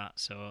part of that.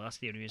 So that's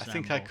the only I reason.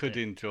 think I I bought could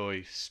it.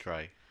 enjoy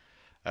Stray.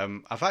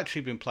 I've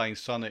actually been playing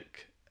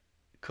Sonic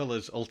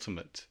Colors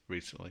Ultimate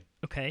recently.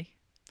 Okay.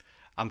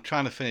 I'm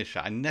trying to finish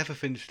that. I never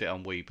finished it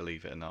on Wii,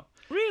 believe it or not.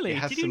 Really? It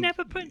has Did you some-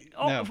 never put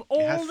no, of it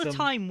all has the some-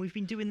 time we've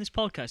been doing this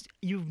podcast?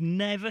 You've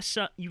never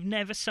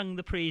sung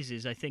the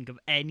praises, I think, of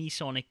any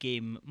Sonic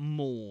game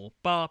more,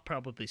 bar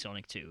probably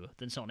Sonic 2,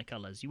 than Sonic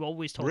Colors. You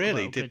always talk Really? about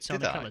how Did- good did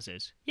Sonic I? Colors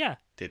is. Yeah.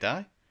 Did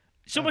I?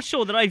 So Oh. much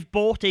so that I've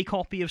bought a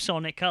copy of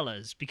Sonic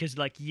Colors because,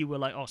 like, you were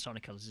like, "Oh,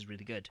 Sonic Colors is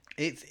really good."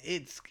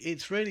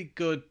 It's really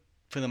good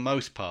for the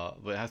most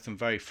part, but it has some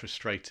very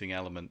frustrating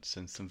elements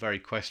and some very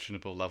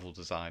questionable level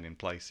design in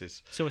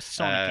places. So it's a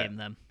Sonic game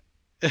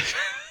then.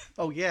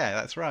 Oh yeah,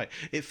 that's right.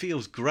 It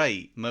feels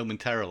great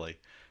momentarily.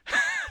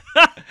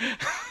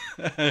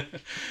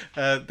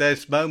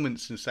 There's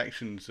moments and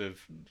sections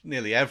of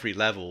nearly every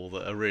level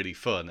that are really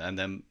fun, and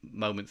then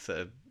moments that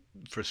are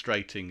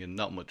frustrating and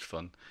not much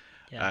fun.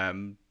 Yeah.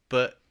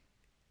 But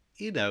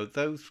you know,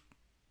 those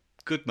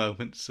good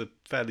moments are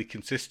fairly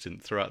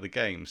consistent throughout the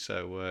game,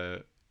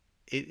 so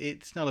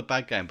it's not a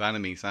bad game by any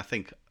means. I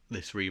think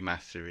this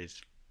remaster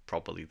is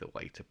probably the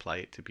way to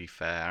play it. To be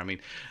fair, I mean,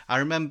 I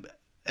remember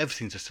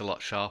everything's just a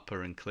lot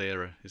sharper and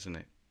clearer, isn't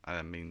it?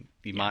 I mean,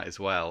 you might as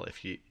well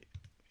if you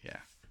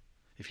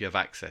have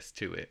access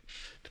to it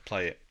to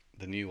play it.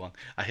 The new one.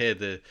 I hear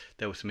there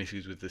were some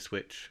issues with the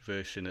Switch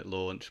version at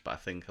launch, but I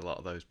think a lot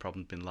of those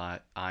problems have been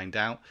ironed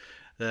out.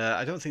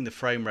 I don't think the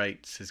frame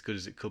rate's as good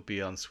as it could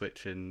be on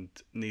Switch, and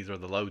neither are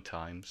the load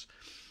times.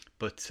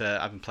 But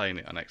I've been playing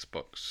it on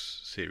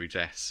Xbox Series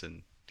S,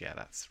 and yeah,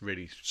 that's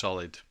really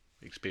solid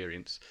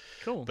experience.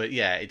 Cool. But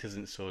yeah, it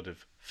doesn't sort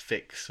of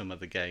fix some of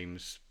the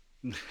game's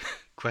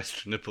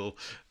questionable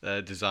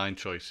design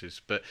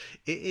choices. But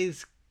it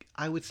is,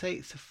 I would say,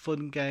 it's a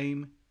fun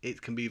game.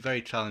 It can be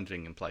very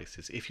challenging in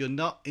places. If you're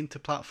not into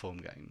platform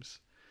games,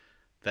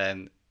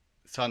 then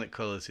Sonic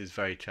Colors is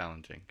very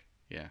challenging.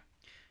 Yeah.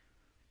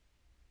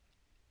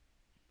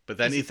 But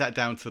then is that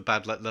down to the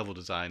bad level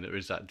design, or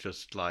is that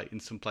just like in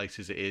some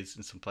places it is,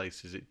 in some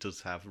places it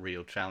does have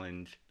real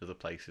challenge, in other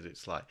places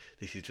it's like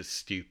this is just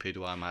stupid.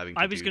 Why am I having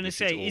to I was going to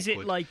say, is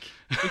it like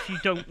if you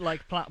don't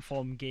like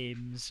platform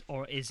games,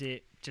 or is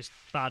it just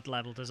bad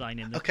level design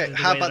in the Okay, the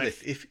how way about that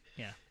this?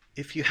 yeah.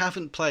 If you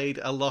haven't played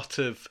a lot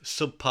of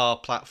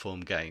subpar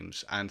platform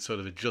games and sort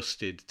of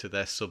adjusted to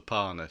their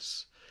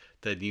subparness,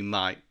 then you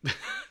might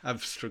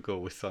have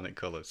struggled with Sonic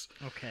Colors.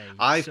 Okay.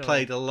 I've so-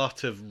 played a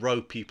lot of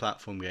ropey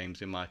platform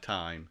games in my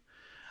time,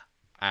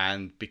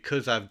 and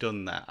because I've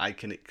done that, I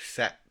can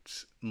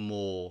accept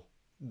more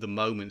the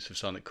moments of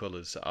Sonic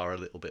Colors that are a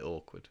little bit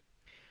awkward.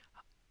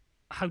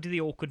 How do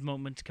the awkward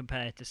moments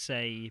compare to,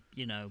 say,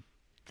 you know,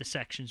 the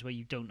sections where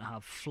you don't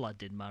have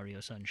flood in Mario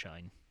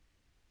Sunshine?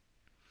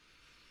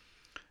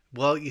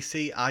 Well, you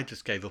see, I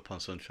just gave up on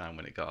Sunshine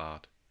when it got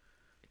hard.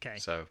 Okay.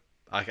 So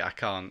I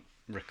can't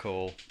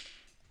recall.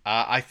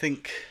 I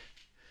think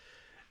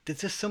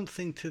there's just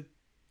something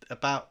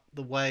about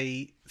the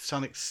way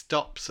Sonic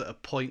stops at a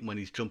point when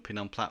he's jumping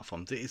on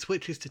platforms. It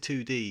switches to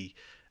 2D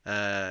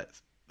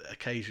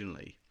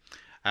occasionally,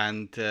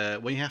 and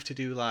when you have to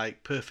do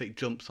like perfect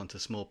jumps onto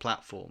small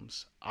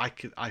platforms,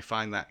 I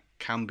find that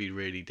can be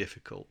really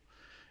difficult.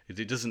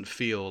 It doesn't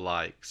feel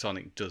like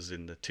Sonic does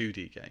in the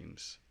 2D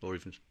games, or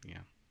even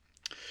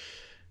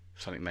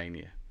Sonic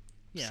Mania.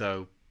 Yeah.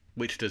 So,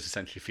 which does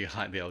essentially feel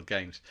like the old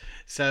games.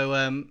 So,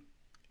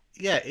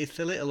 yeah, it's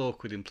a little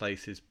awkward in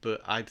places,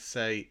 but I'd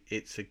say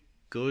it's a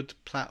good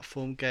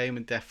platform game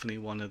and definitely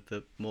one of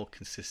the more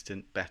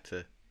consistent,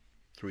 better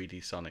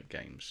 3D Sonic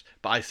games.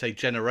 But I say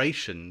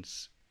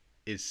Generations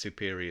is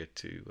superior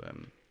to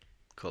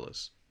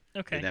Colors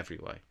Okay. in every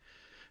way.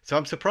 So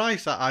I'm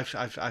surprised that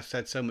I've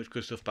said so much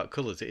good stuff about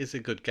Colors. It is a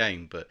good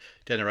game, but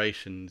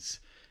Generations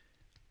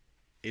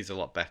is a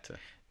lot better.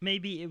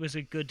 Maybe it was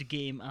a good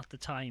game at the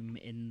time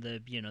in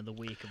the the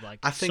wake of like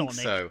I think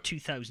Sonic so.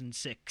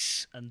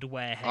 2006 and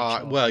Where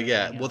Hedgehog. Well, and yeah.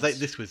 everything Well, else.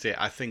 this was it.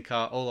 I think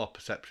all our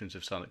perceptions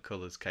of Sonic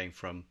Colors came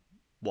from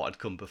what had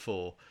come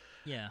before.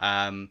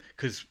 Yeah.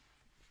 Because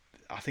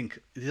I think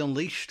did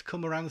Unleashed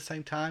come around the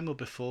same time or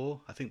before?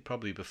 I think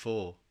probably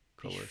before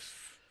Colors.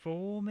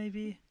 Before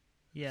maybe.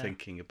 Yeah.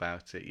 Thinking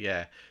about it,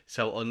 yeah.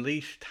 So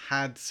Unleashed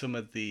had some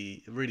of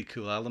the really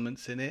cool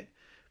elements in it,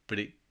 but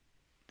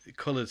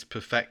Colors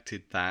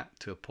perfected that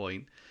to a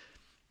point.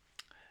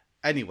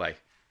 Anyway,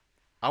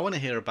 I want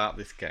to hear about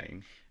this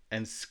game.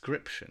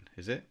 Inscription,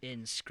 is it?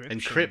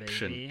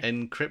 Encryption.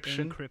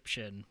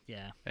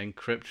 Yeah.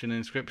 Encryption.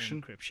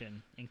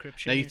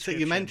 Now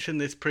you mentioned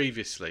this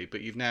previously,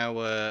 but you've now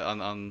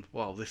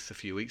this a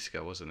few weeks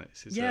ago, wasn't it?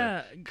 This is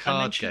a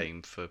card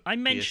game for I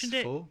mentioned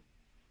PS4. it.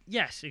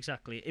 Yes,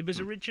 exactly. It was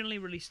originally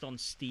released on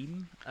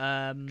Steam,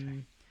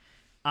 and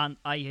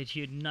I had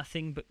heard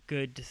nothing but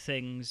good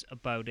things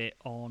about it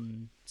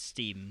on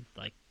Steam.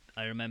 Like,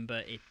 I remember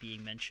it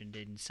being mentioned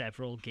in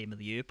several Game of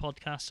the Year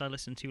podcasts I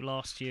listened to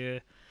last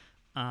year,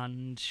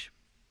 and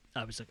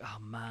I was like, oh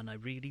man, I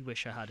really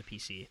wish I had a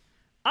PC.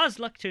 As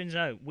luck turns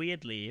out,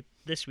 weirdly,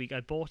 this week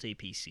I bought a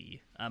PC.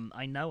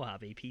 I now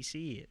have a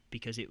PC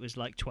because it was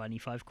like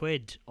 25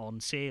 quid on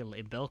sale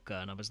in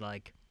Bilka, and I was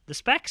like, the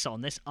specs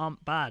on this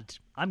aren't bad.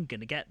 I'm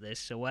going to get this,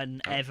 so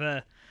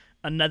whenever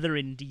another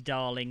indie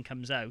darling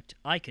comes out,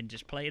 I can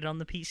just play it on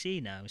the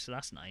PC now, so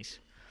that's nice.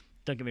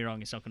 Don't get me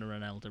wrong, it's not going to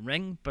run Elden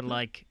Ring, but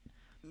like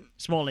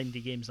small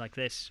indie games like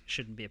this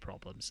shouldn't be a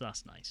problem, so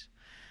that's nice.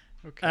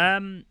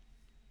 Okay.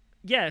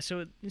 Yeah,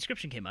 so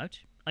Inscription came out.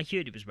 I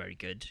heard it was very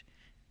good.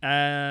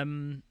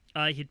 I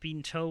had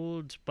been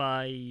told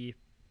by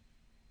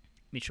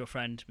mutual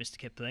friend Mr.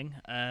 Kipling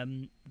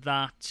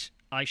that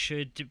I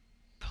should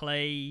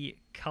play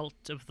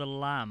Cult of the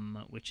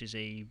Lamb, which is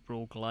a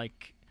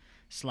roguelike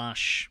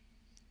slash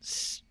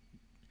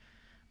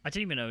I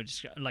don't even know,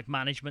 just like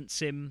management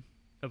sim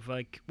of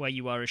like where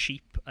you are a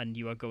sheep and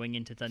you are going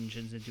into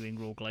dungeons and doing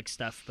roguelike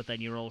stuff, but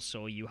then you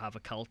have a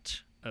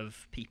cult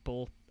of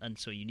people, and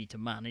so you need to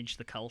manage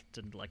the cult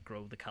and like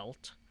grow the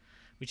cult,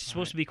 which is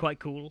supposed to be quite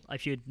cool.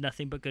 I've heard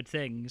nothing but good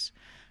things.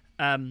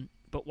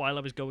 But while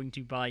I was going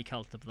to buy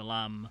Cult of the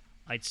Lamb,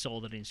 I saw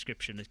that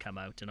Inscription had come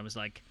out, and I was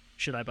like,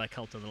 should I buy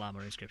Cult of the Lamb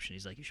or Inscription?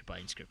 He's like, you should buy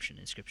Inscription.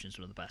 Inscription's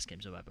one of the best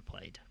games I've ever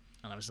played.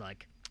 And I was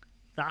like,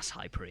 that's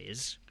high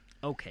praise.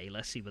 Okay,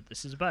 let's see what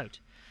this is about.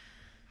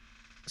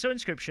 So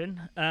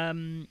Inscription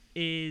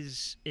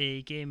is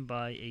a game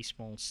by a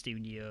small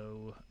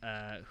studio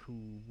who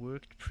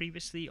worked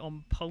previously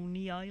on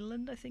Pony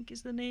Island, I think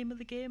is the name of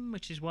the game,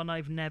 which is one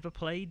I've never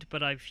played,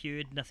 but I've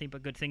heard nothing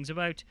but good things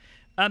about.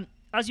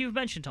 As you've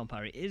mentioned, Tom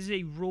Parry, it is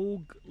a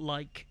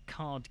rogue-like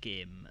card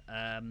game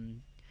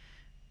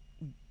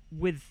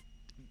with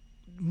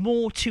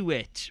more to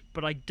it,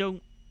 but I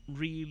don't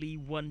really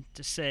want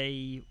to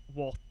say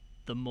what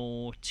the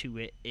more to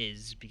it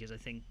is, because I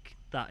think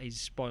that is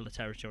spoiler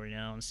territory,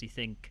 and I honestly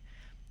think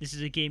this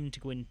is a game to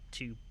go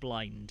into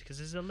blind, because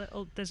there's a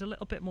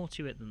little bit more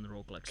to it than the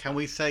roguelike. Can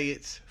we say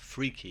it's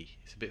freaky?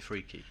 It's a bit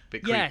freaky, a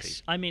bit yes,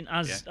 creepy. I mean,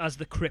 as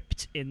the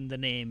crypt in the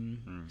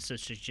name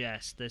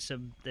suggests, there's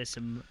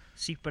some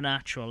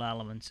supernatural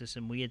elements, there's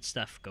some weird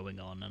stuff going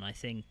on, and I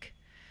think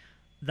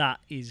that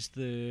is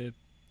the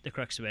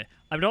crux of it.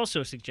 I would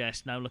also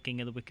suggest, now looking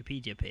at the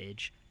Wikipedia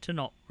page, to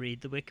not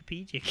read the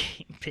Wikipedia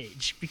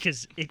page,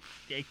 because it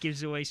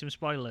gives away some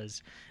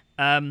spoilers.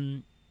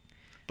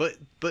 But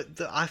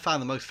I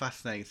found the most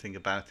fascinating thing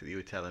about it that you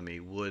were telling me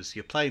was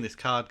you're playing this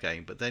card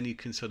game, but then you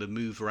can sort of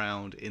move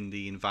around in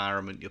the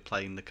environment you're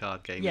playing the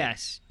card game.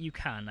 Yes, you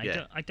can.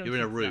 I don't. You're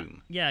in a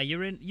room.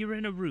 You're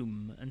in a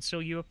room, and so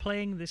you are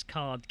playing this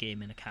card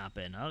game in a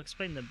cabin. I'll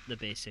explain the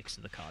basics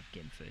of the card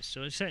game first.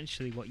 So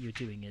essentially, what you're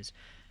doing is,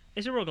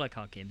 it's a roguelike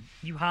card game.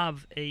 You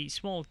have a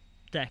small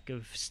deck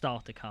of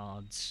starter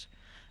cards,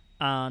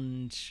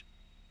 and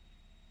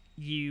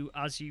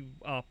as you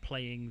are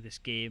playing this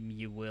game,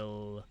 you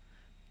will.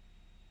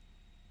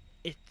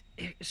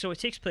 So it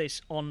takes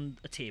place on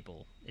a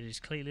table. It is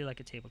clearly like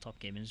a tabletop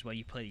game. It is where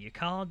you play your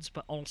cards,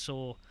 but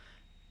also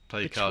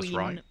play your cards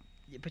right.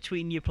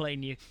 Between you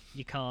playing your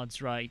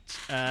cards right.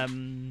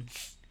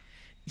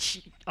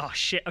 Oh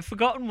shit! I've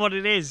forgotten what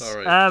it is.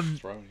 Sorry,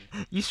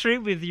 you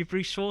threw with your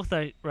Bruce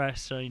Forsyth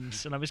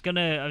reference, and I was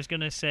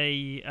gonna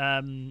say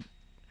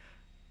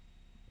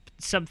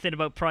something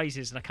about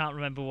prizes, and I can't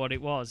remember what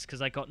it was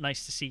because I got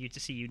nice to see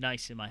you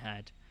nice in my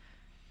head.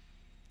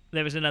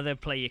 There was another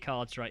play your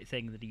cards right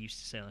thing that he used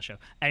to say on the show.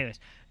 Anyways,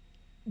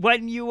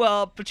 when you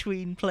are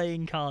between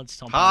playing cards,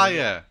 Tom,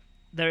 higher,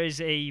 there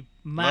is a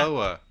map.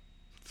 Lower.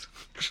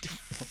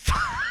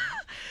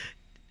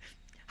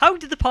 How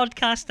did the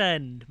podcast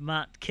end?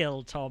 Matt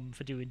killed Tom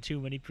for doing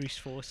too many Bruce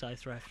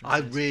Forsyth references. I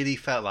really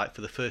felt like for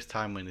the first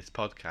time in this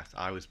podcast,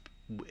 I was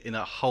in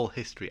a whole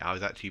history. I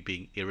was actually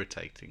being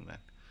irritating then.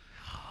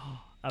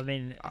 I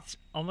mean, it's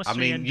almost. I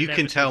mean, you 300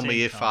 can tell episodes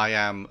me in, if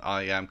Carl.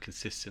 I am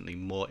consistently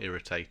more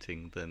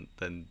irritating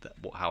than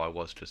how I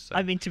was just saying.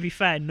 I mean, to be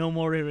fair, no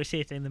more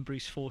irritating than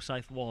Bruce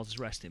Forsyth was.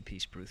 Rest in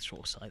peace, Bruce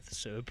Forsyth,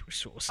 Sir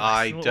Bruce Forsyth.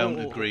 I don't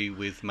Oh. agree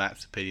with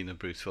Matt's opinion of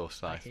Bruce I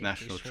Forsyth. hate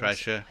National Bruce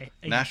treasure, Forsyth.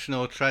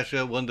 national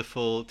treasure,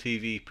 wonderful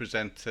TV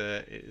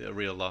presenter. A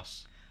real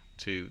loss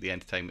to the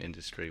entertainment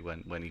industry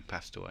when he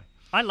passed away.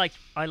 I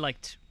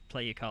liked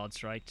play your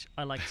cards right.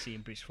 I liked seeing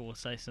Bruce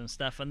Forsyth and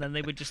stuff, and then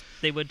they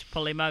would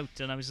pull him out,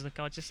 and I was like,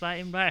 oh, just let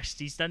him rest.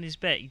 He's done his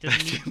bit.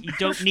 You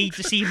don't need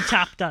to see him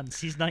tap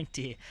dance. He's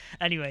 90.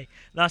 Anyway,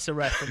 that's a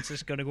reference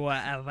that's going to go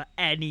out over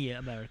any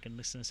American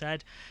listener's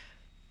head.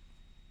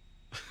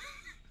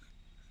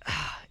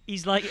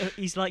 He's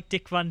like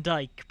Dick Van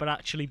Dyke, but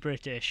actually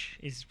British.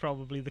 Is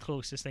probably the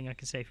closest thing I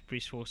can say for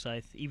Bruce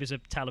Forsyth. He was a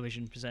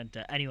television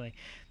presenter. Anyway,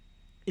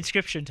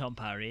 Inscription, Tom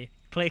Parry.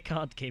 Play a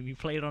card game. You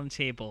play it on a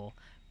table.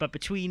 But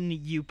between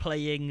you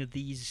playing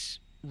these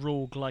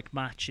rogue-like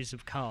matches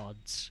of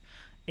cards,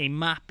 a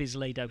map is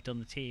laid out on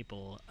the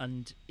table,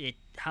 and it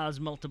has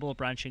multiple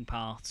branching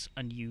paths,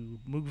 and you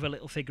move a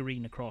little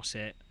figurine across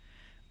it,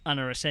 and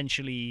are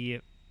essentially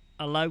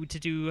allowed to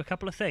do a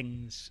couple of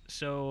things.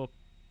 So,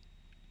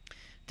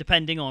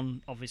 depending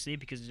on, obviously,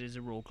 because it is a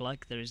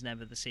roguelike, there is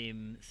never the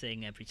same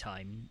thing every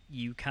time.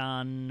 You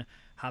can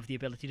have the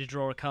ability to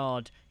draw a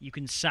card. You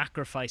can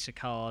sacrifice a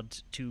card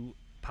to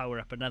power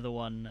up another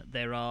one.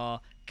 There are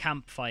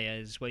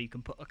campfires where you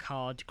can put a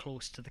card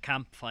close to the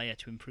campfire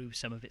to improve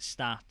some of its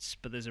stats,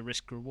 but there's a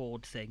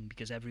risk-reward thing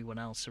because everyone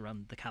else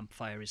around the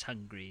campfire is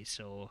hungry,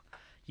 so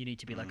you need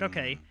to be like,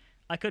 okay,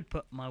 I could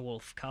put my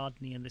wolf card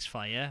near this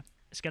fire.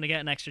 It's going to get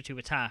an extra 2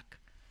 attack.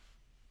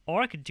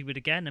 Or I could do it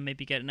again and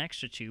maybe get an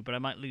extra 2, but I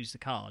might lose the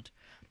card.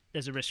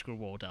 There's a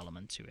risk-reward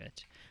element to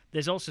it.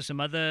 There's also some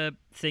other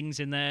things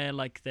in there,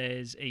 like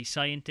there's a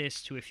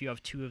scientist who, if you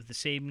have 2 of the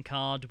same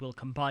card, will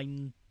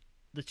combine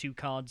the 2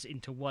 cards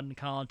into 1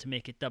 card to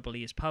make it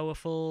doubly as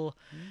powerful.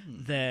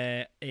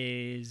 There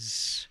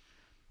is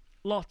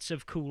lots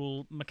of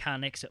cool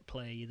mechanics at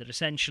play that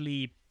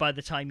essentially, by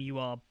the time you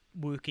are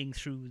working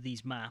through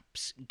these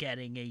maps,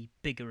 getting a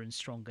bigger and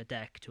stronger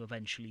deck to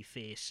eventually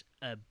face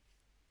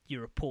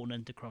your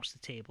opponent across the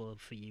table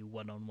for you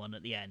one-on-one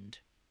at the end.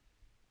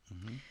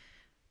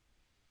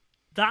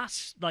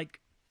 That's like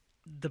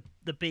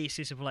the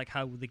basis of like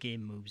how the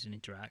game moves and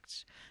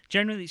interacts.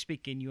 Generally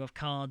speaking, you have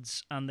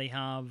cards and they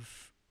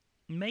have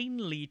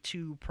mainly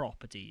 2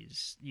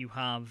 properties. You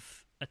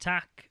have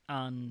attack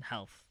and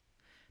health,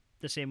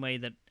 the same way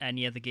that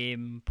any other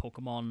game,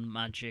 Pokemon,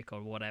 Magic,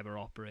 or whatever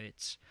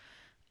operates.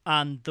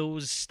 And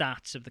those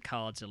stats of the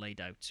cards are laid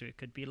out. So it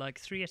could be like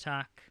 3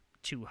 attack,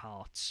 2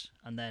 hearts,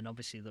 and then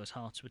obviously those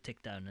hearts would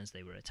tick down as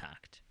they were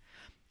attacked.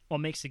 What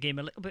makes the game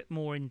a little bit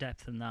more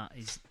in-depth than that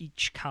is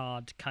each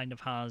card kind of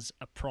has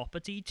a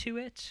property to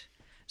it.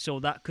 So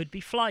that could be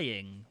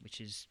flying,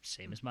 which is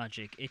same as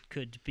Magic. It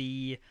could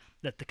be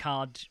that the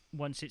card,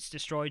 once it's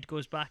destroyed,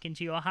 goes back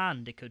into your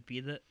hand. It could be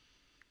that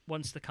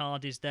once the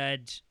card is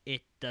dead,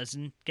 it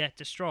doesn't get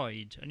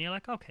destroyed. And you're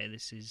like, okay,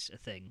 this is a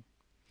thing.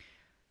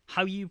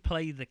 How you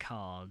play the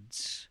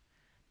cards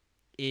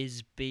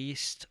is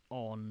based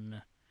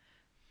on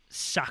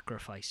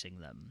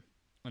sacrificing them.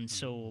 And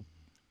so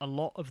a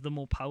lot of the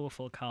more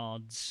powerful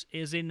cards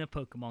is in a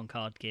Pokemon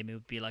card game. It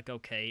would be like,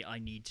 okay, I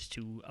need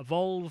to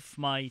evolve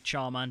my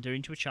Charmander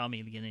into a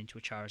Charmeleon, into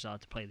a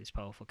Charizard to play this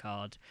powerful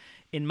card.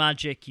 In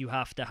Magic, you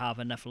have to have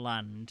enough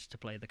land to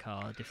play the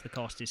card. If the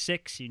cost is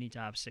 6, you need to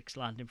have 6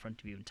 land in front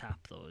of you and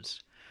tap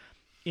those.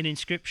 In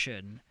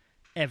Inscription,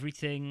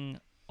 everything,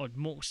 or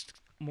most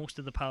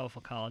of the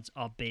powerful cards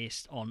are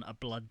based on a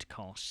blood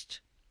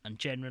cost. And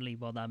generally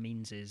what that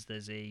means is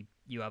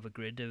you have a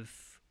grid of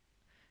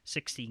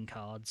 16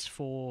 cards,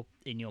 4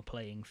 in your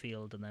playing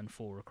field and then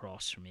 4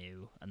 across from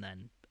you, and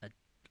then a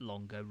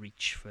longer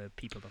reach for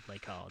people to play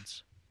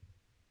cards.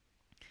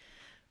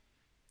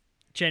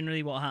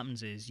 Generally what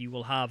happens is you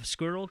will have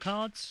squirrel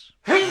cards,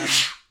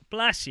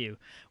 bless you,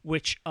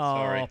 which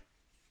are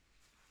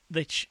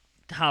which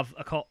have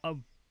a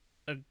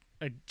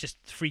just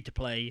free to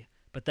play.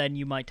 But then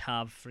you might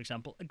have, for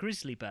example, a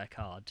grizzly bear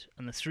card.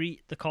 And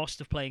the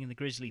cost of playing the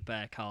grizzly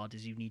bear card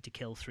is you need to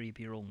kill 3 of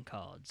your own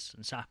cards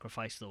and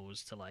sacrifice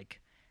those to like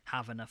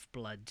have enough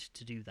blood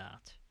to do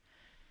that.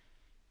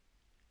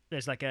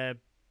 There's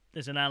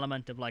an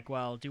element of like,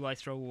 well, do I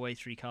throw away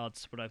 3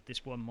 cards to put out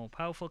this one more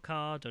powerful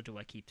card, or do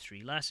I keep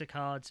 3 lesser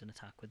cards and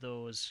attack with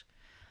those?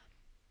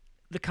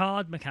 The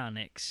card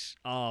mechanics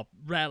are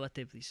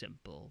relatively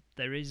simple.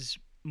 There is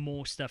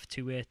more stuff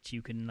to it.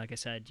 You can, like I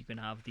said, you can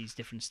have these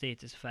different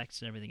status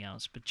effects and everything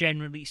else, but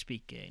generally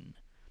speaking,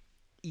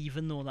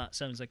 even though that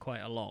sounds like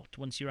quite a lot,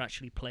 once you're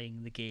actually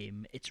playing the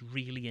game, it's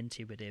really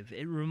intuitive.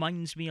 It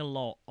reminds me a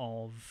lot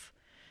of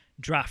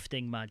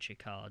drafting Magic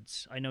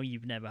cards. I know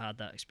you've never had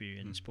that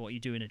experience, but what you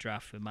do in a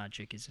draft with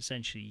Magic is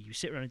essentially you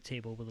sit around a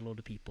table with a load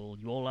of people,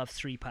 you all have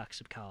 3 packs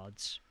of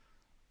cards,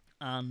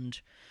 and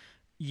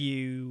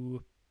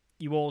you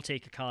all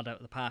take a card out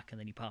of the pack and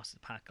then you pass the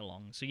pack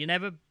along. So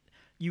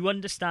you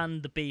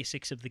understand the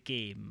basics of the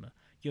game.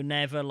 You're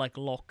never like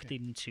locked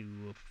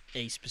into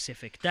a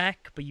specific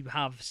deck, but you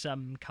have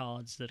some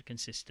cards that are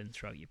consistent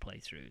throughout your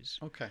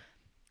playthroughs. Okay.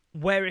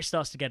 Where it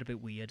starts to get a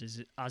bit weird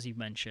is, as you've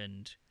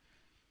mentioned,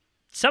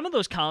 some of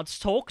those cards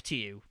talk to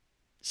you.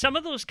 Some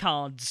of those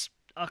cards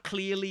are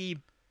clearly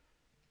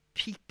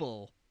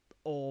people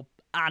or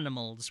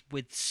animals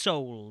with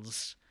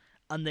souls,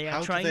 and they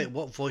are trying.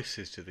 What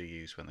voices do they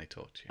use when they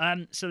talk to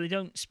you? So they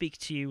don't speak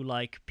to you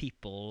like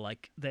people.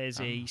 Like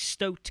there's a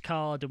stoat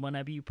card, and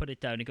whenever you put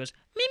it down, it goes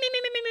me me me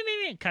me me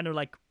me me, kind of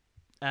like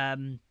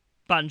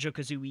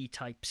Banjo-Kazooie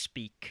type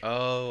speak.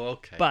 Oh,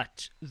 okay.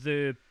 But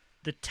the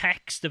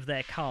text of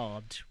their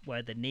card,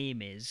 where the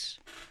name is,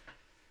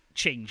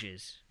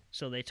 changes.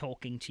 So they're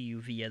talking to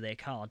you via their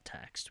card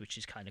text, which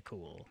is kind of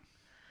cool.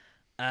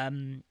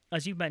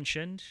 As you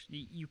mentioned,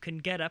 you can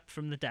get up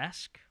from the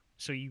desk.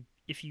 So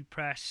if you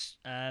press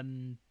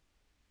down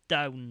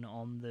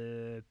on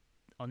the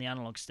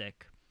analog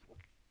stick,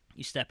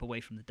 you step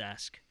away from the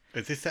desk.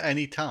 Is this at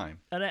any time?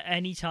 At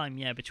any time,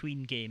 yeah,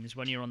 between games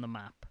when you're on the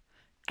map.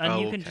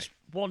 And you can just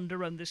wander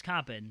around this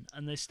cabin,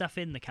 and there's stuff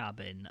in the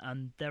cabin,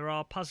 and there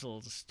are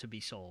puzzles to be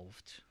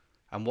solved.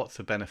 And what's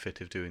the benefit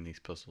of doing these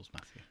puzzles,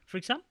 Matthew? For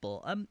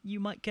example, you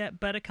might get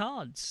better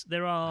cards.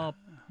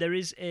 There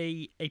is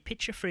a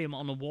picture frame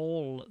on a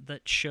wall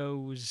that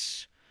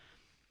shows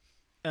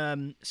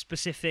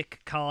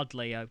specific card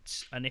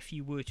layouts, and if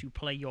you were to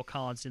play your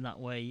cards in that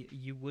way,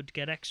 you would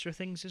get extra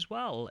things as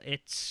well.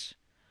 It's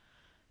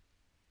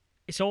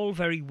all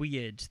very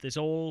weird. There's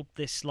all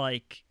this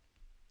like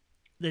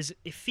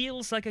it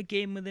feels like a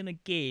game within a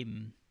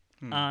game,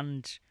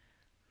 and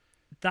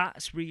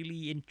that's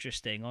really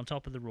interesting. On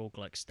top of the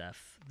roguelike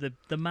stuff,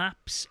 the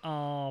maps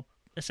are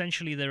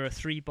essentially, there are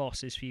 3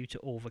 bosses for you to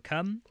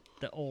overcome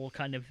that all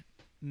kind of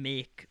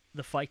make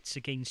the fights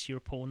against your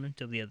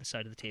opponent on the other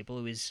side of the table,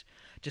 who is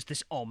just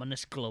this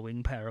ominous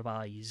glowing pair of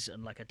eyes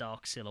and like a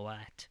dark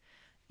silhouette.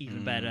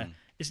 Even better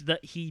is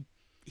that he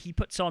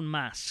puts on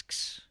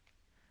masks,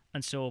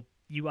 and so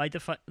you either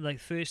fight, like,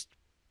 first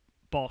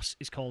boss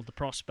is called the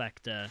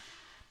Prospector,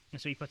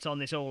 and so he puts on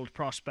this old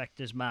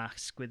prospector's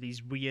mask with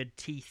these weird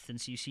teeth,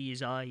 and so you see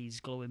his eyes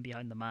glowing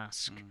behind the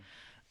mask.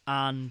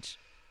 And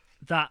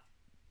that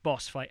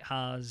boss fight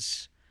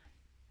has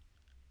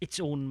its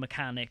own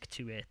mechanic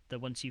to it, that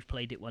once you've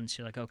played it once,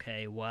 you're like,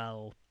 okay,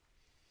 well,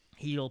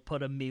 he'll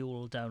put a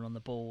mule down on the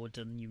board,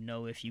 and you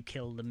know if you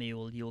kill the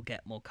mule, you'll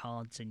get more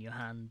cards in your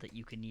hand that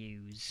you can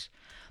use.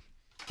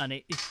 And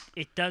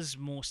it does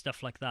more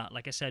stuff like that.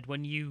 Like I said,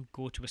 when you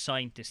go to a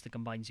scientist that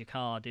combines your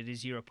card, it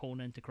is your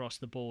opponent across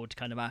the board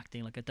kind of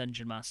acting like a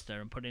dungeon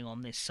master and putting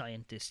on this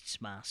scientist's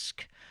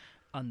mask.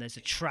 And there's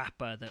a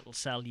trapper that will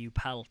sell you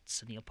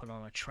pelts, and he'll put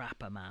on a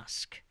trapper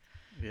mask.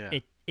 Yeah.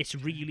 It's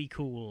really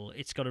cool.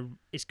 It's got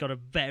a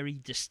very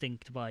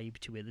distinct vibe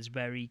to it. It's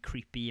very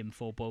creepy and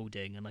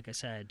foreboding. And like I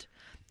said,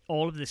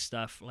 all of this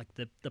stuff, like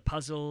the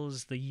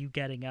puzzles, the you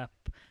getting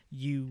up,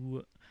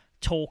 you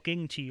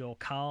talking to your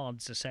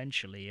cards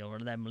essentially, or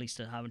them at least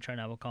trying to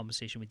have a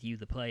conversation with you,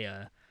 the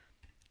player,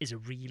 is a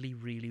really,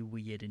 really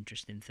weird,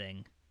 interesting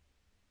thing.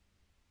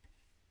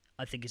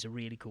 I think it's a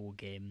really cool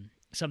game.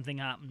 Something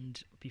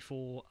happened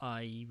before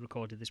I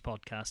recorded this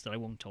podcast that I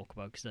won't talk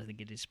about because I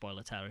think it is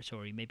spoiler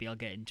territory. Maybe I'll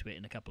get into it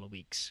in a couple of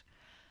weeks.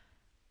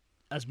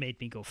 Has made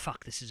me go,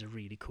 fuck, this is a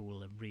really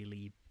cool and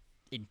really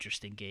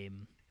interesting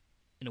game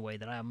in a way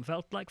that I haven't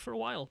felt like for a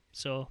while.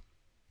 So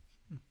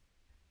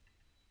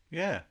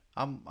yeah,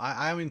 I'm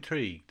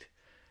intrigued.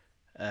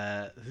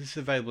 This is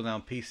available now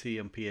on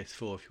PC and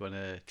PS4 if you want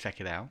to check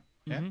it out.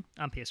 Yeah,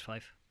 and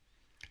PS5.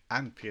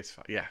 And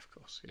PS5, yeah, of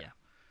course. Yeah.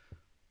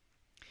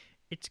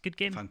 It's a good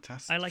game.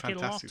 Fantastic. I like it a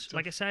lot. Stuff.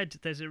 Like I said,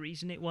 there's a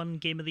reason it won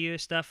Game of the Year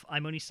stuff.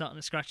 I'm only starting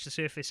to scratch the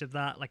surface of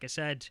that. Like I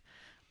said,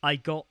 I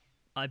got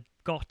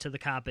to the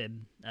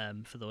cabin,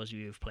 for those of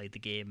you who've played the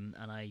game,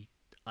 and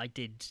I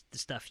did the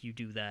stuff you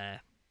do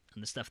there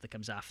and the stuff that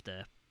comes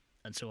after,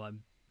 and so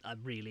I'm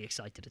really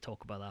excited to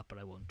talk about that, but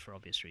I won't for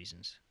obvious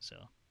reasons. So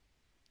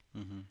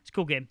it's a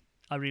cool game.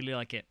 I really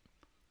like it.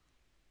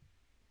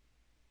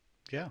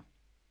 Yeah.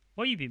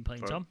 What have you been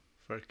playing, Tom?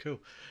 Very cool.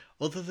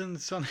 Other than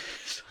Sonic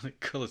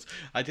Colors,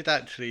 I did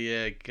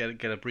actually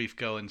get a brief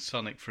go on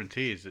Sonic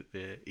Frontiers at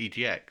the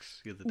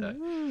EGX the other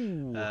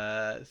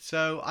day.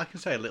 So I can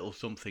say a little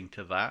something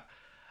to that.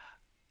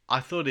 I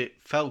thought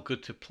it felt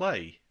good to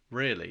play,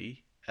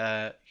 really.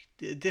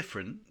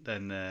 Different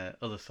than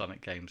other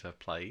Sonic games I've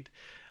played.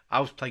 I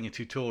was playing a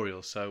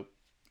tutorial, so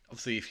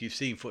obviously if you've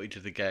seen footage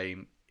of the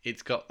game,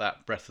 it's got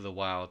that Breath of the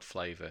Wild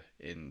flavour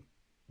in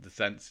the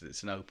sense that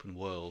it's an open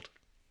world.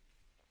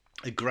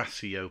 A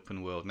grassy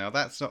open world. Now,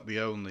 that's not the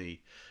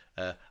only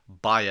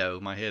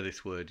biome. I hear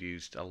this word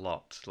used a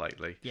lot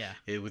lately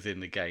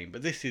within the game.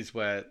 But this is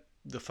where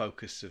the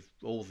focus of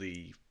all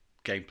the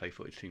gameplay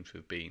footage seems to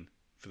have been,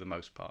 for the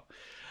most part.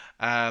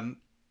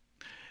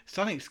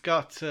 Sonic's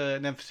got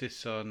an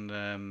emphasis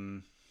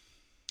on,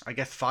 I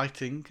guess,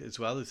 fighting as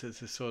well.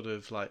 There's a sort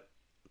of like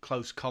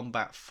close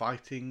combat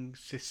fighting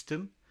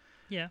system.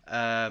 Yeah.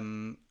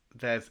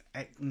 There's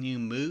new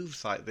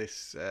moves like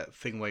this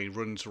thing where he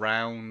runs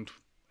around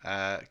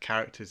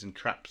characters and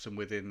traps them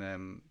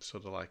within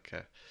sort of like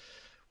a,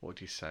 what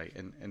would you say,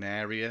 an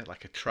area,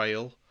 like a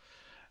trail,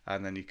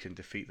 and then you can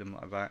defeat them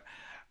like that.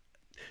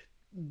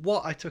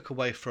 What I took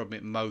away from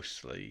it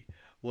mostly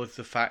was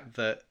the fact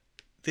that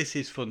this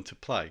is fun to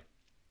play.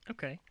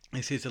 Okay.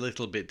 This is a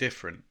little bit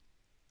different,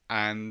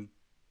 and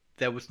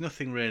there was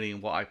nothing really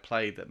in what I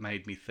played that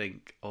made me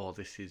think, oh,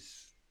 this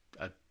is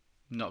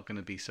not going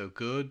to be so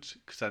good.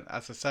 Because,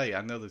 as I say,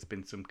 I know there's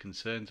been some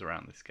concerns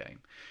around this game.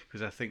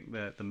 Because I think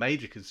the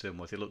major concern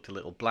was it looked a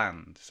little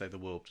bland. Say the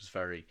world was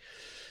very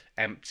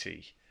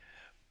empty.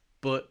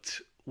 But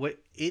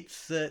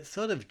it's the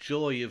sort of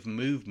joy of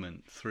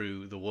movement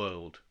through the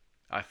world,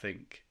 I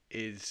think,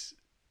 is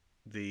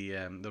the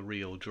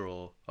real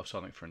draw of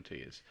Sonic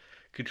Frontiers.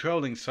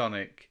 Controlling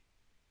Sonic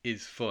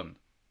is fun.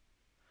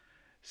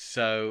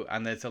 So,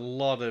 and there's a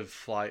lot of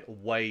like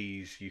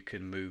ways you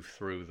can move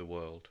through the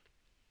world.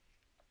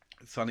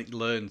 Sonic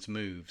learns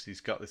moves.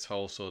 He's got this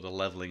whole sort of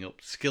leveling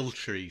up skill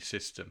tree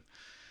system.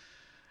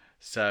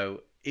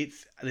 So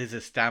there's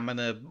a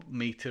stamina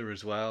meter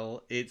as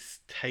well. It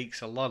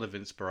takes a lot of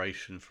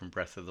inspiration from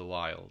Breath of the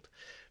Wild,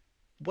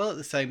 while at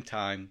the same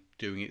time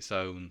doing its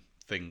own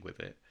thing with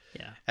it.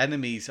 Yeah.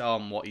 Enemies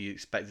aren't what you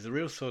expect. There's a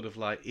real sort of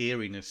like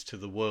eeriness to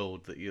the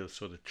world that you're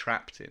sort of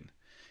trapped in.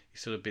 You've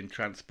sort of been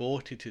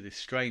transported to this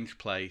strange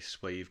place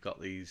where you've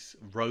got these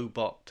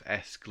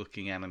robot-esque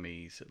looking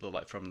enemies that look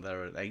like from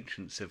their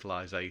ancient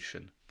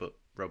civilization, but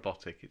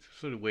robotic. It's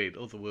sort of weird,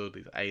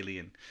 otherworldly,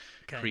 alien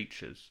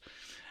creatures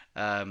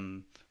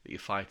that you're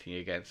fighting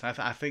against.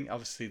 I think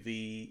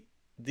obviously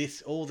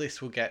all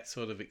this will get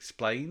sort of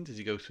explained as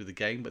you go through the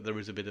game, but there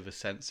is a bit of a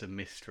sense of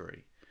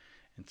mystery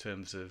in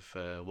terms of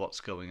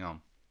what's going on.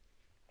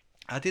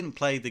 I didn't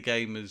play the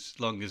game as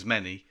long as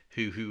many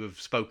who have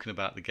spoken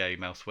about the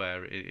game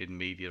elsewhere in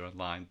media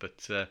online,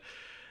 but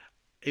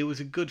it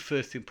was a good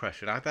first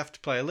impression. I'd have to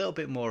play a little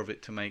bit more of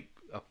it to make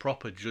a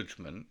proper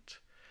judgment,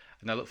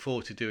 and I look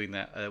forward to doing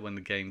that when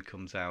the game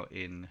comes out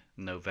in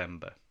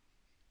November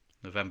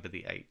the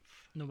 8th.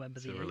 November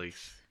the 8th.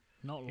 Release.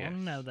 Not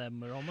long now then,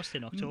 we're almost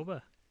in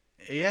October.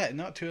 Yeah,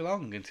 not too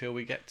long until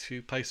we get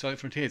to play Sonic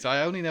Frontiers.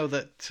 I only know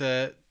that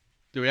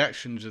the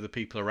reactions of the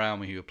people around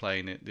me who were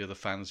playing it, the other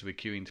fans who were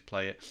queuing to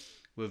play it,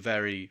 were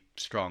very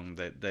strong.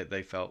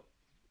 They felt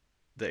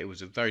that it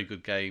was a very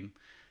good game.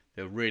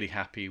 They were really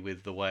happy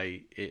with the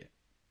way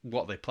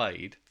what they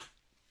played.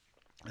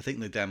 I think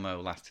the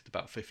demo lasted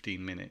about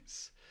 15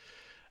 minutes.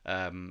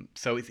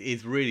 So it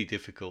is really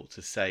difficult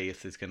to say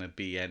if there's going to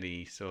be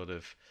any sort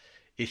of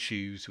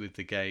issues with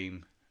the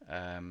game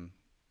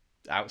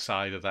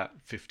outside of that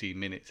 15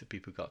 minutes that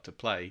people got to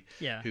play.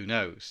 Yeah. Who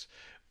knows?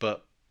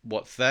 But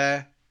what's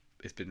there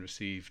has been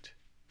received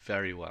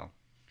very well.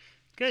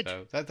 Good.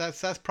 So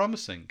that's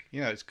promising.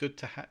 You know, it's good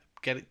to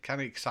get it kind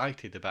of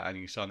excited about a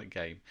new Sonic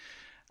game,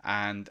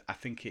 and I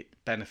think it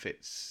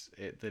benefits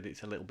it that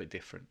it's a little bit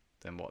different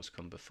than what's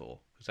come before,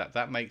 because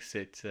that makes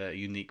it a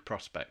unique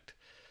prospect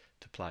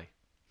to play.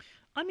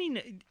 I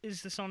mean,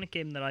 it's the Sonic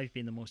game that I've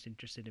been the most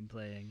interested in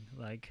playing.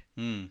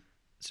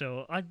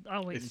 So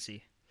I'll wait and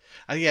see.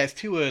 Yeah, it's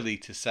too early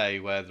to say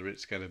whether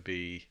it's going to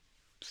be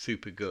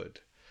super good,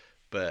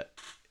 but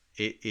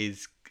it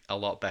is a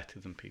lot better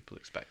than people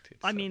expected.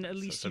 I mean, at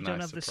least you don't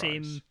have the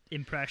same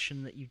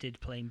impression that you did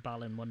playing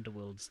Balan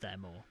Wonderworld's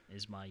demo,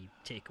 is my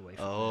takeaway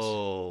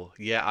from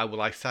this. Yeah,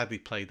 I sadly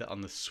played that on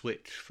the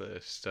Switch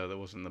first, so that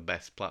wasn't the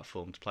best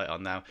platform to play it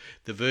on. Now,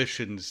 the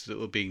versions that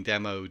were being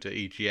demoed at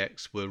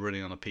EGX were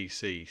running on a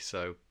PC,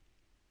 so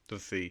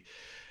obviously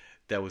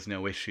there was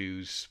no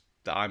issues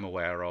that I'm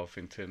aware of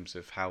in terms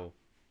of how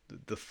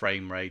the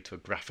frame rate or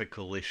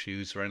graphical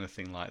issues or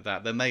anything like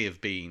that. There may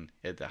have been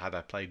had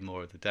I played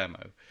more of the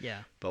demo.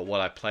 Yeah. But what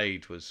I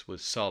played was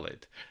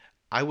solid.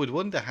 I would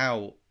wonder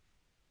how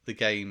the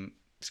game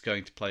is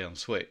going to play on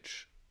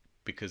Switch,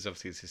 because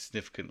obviously it's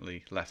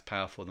significantly less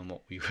powerful than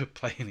what we were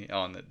playing it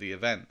on at the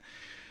event.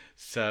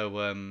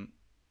 So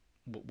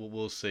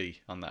we'll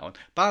see on that one.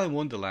 Balan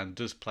Wonderland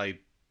does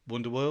play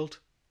Wonderworld.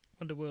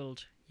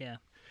 Wonderworld, yeah.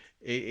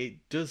 It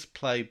does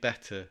play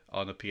better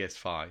on a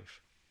PS5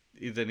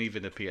 than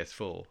even a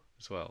PS4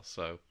 as well.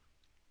 So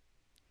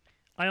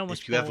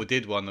if you ever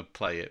did want to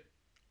play it,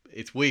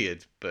 it's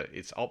weird, but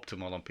it's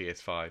optimal on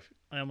PS5.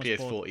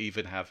 PS4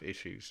 even have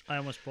issues. I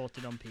almost bought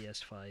it on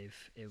PS5.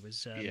 It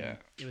was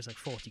it was like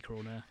 40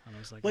 kroner, and I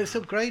was like, well, it's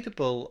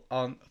upgradable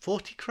on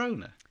 40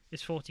 kroner.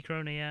 It's 40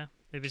 kroner, yeah.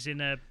 It was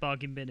in a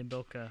bargain bin in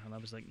Boca, and I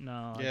was like,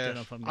 no, I don't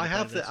know if I'm going to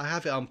have this. I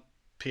have it on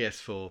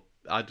PS4.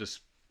 I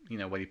just,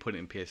 when you put it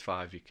in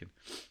PS5, you can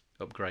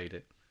upgrade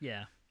it.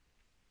 Yeah.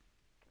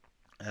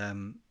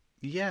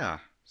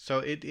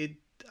 So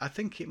I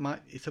think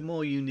it's a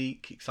more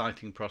unique,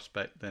 exciting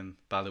prospect than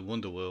Balan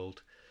Wonderworld.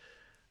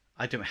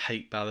 I don't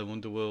hate Balan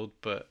Wonderworld,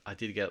 but I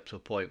did get up to a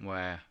point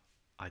where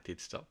I did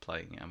stop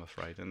playing it, I'm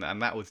afraid, and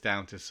that was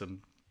down to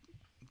some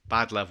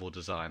bad level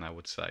design, I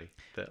would say,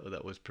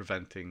 that was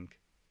preventing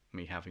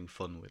me having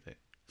fun with it.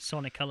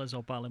 Sonic Colors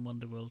or Balan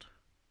Wonderworld?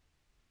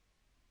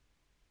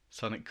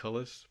 Sonic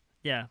Colors.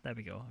 Yeah, there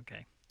we go.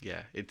 Okay.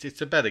 Yeah,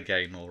 it's a better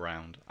game all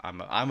round.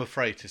 I'm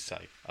afraid to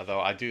say, although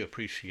I do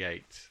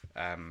appreciate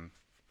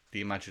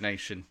the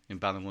imagination in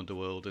Balan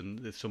Wonderworld, and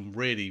there's some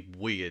really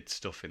weird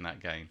stuff in that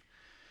game.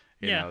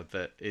 Yeah.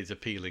 That is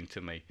appealing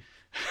to me.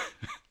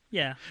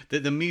 Yeah.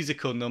 The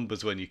musical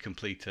numbers when you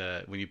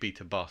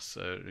beat a boss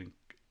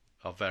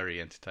are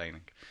very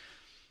entertaining.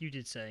 You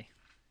did say.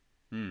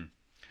 I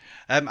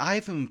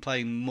haven't been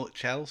playing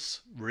much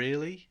else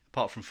really,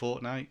 apart from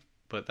Fortnite,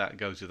 but that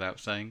goes without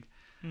saying.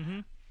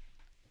 Mm-hmm.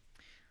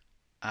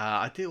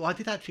 I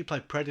did actually play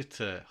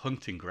Predator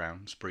Hunting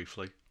Grounds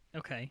briefly,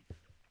 Okay.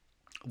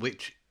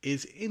 which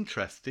is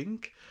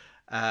interesting.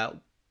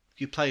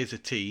 You play as a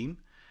team,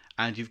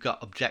 and you've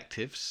got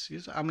objectives.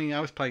 I mean, I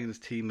was playing as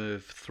a team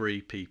of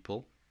 3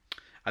 people,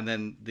 and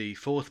then the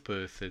 4th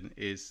person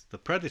is the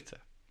Predator.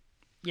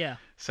 Yeah.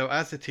 So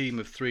as a team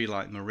of 3,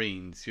 like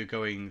Marines, you're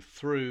going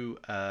through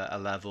a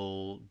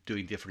level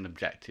doing different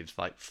objectives,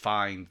 like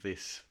find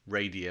this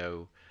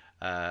radio,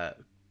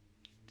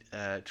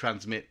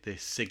 transmit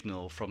this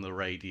signal from the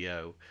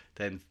radio,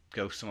 then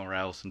go somewhere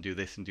else and do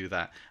this and do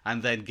that,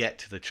 and then get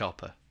to the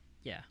chopper.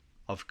 Yeah.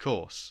 Of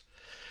course.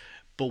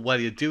 But while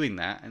you're doing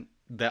that,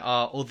 there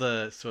are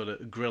other sort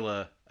of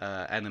guerrilla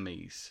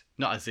enemies,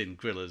 not as in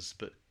guerrillas,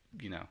 but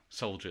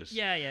soldiers.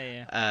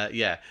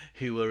 Yeah.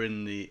 Who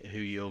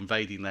you're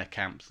invading their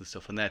camps and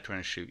stuff, and they're trying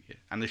to shoot you.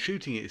 And the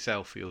shooting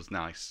itself feels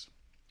nice.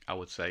 I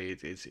would say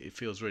it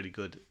feels really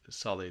good,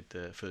 solid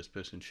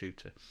first-person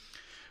shooter.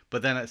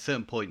 But then at a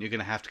certain point, you're going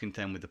to have to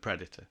contend with the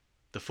Predator,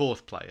 the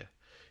 4th player,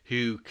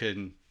 who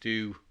can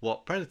do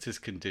what Predators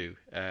can do.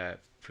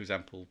 For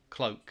example,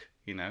 cloak.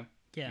 Yeah.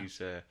 You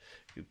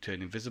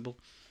turn invisible,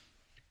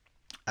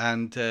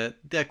 and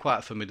they're quite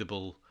a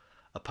formidable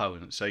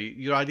opponent. So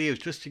your idea is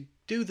just to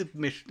do the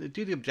mission,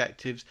 do the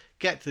objectives,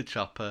 get to the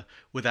chopper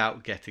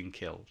without getting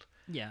killed.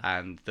 Yeah.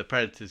 And the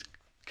Predator's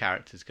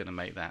character is going to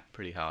make that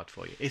pretty hard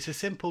for you. It's a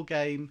simple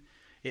game.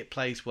 It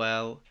plays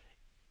well.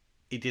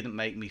 It didn't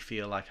make me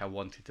feel like I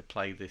wanted to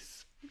play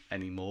this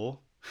anymore.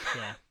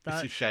 Yeah.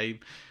 It's a shame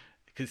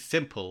because it's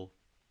simple.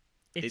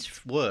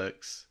 It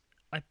works.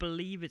 I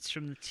believe it's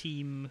from the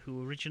team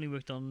who originally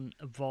worked on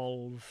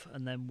Evolve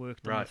and then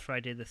worked on the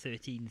Friday the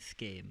 13th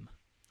game.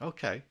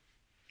 Okay.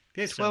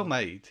 Yeah, it's well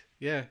made.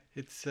 Yeah,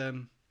 it's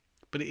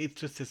but it's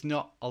just there's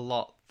not a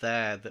lot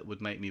there that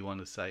would make me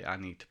want to say I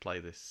need to play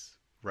this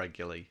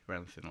regularly or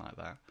anything like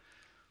that.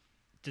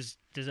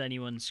 Does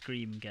anyone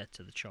scream get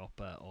to the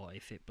chopper, or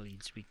if it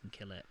bleeds we can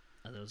kill it?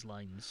 Are those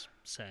lines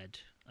said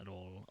at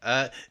all?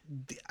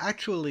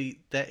 Actually,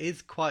 there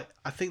is quite.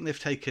 I think they've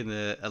taken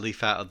a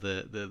leaf out of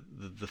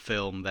the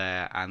film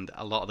there, and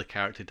a lot of the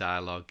character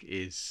dialogue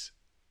is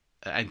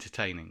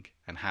entertaining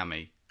and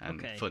hammy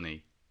and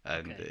funny.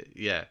 And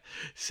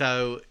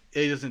so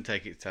it doesn't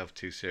take itself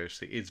too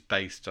seriously. It's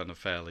based on a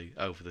fairly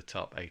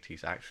over-the-top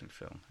 80s action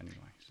film,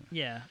 anyway. So.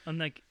 Yeah, and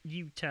like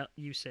you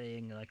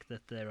saying like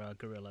that there are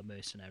guerrilla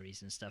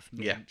mercenaries and stuff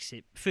makes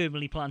it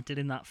firmly planted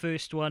in that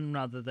first one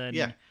rather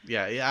than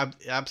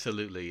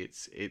absolutely.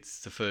 It's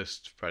the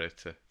first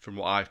Predator from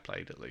what I've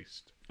played at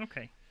least.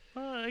 Okay,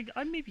 I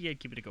maybe I'd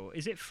give it a go.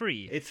 Is it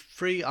free? It's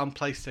free on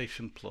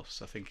PlayStation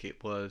Plus. I think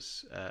it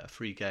was a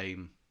free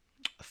game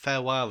a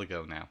fair while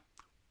ago now.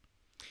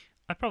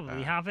 I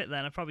probably have it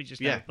then. I probably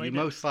just never played it.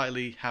 Most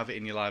likely have it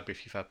in your library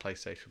if you've had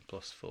PlayStation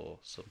Plus for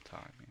some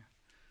time. Yeah.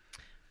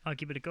 I'll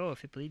give it a go.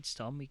 If it bleeds,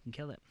 Tom, we can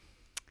kill it.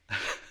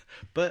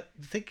 But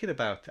thinking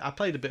about it, I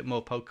played a bit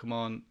more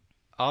Pokemon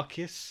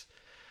Arceus.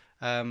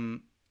 I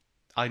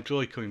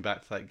enjoy coming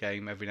back to that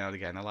game every now and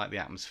again. I like the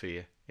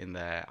atmosphere in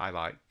there. I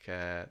like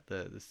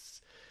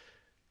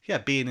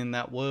being in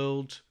that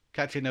world,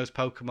 catching those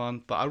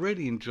Pokemon. But I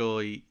really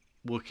enjoy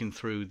working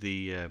through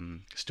the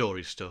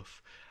story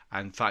stuff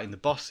and fighting the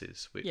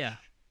bosses, which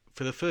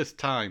for the first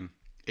time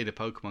in a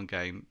Pokemon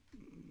game,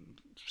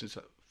 since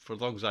for as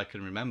long as I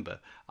can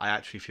remember, I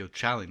actually feel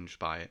challenged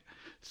by it.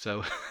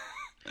 So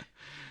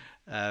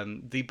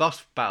the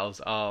boss battles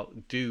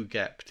do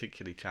get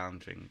particularly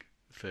challenging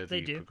further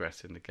you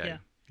progress in the game.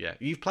 Yeah.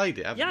 You've played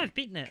it, haven't you? Yeah, I've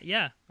beaten it.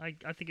 Yeah, I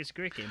think it's a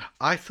great game.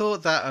 I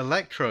thought that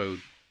Electro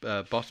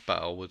boss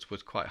battle was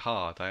quite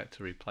hard. I had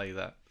to replay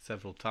that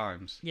several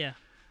times. Yeah.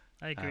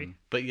 I agree.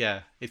 But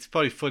yeah, it's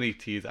probably funny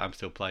to you that I'm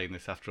still playing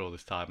this after all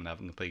this time and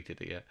haven't completed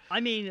it yet. I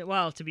mean,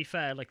 well, to be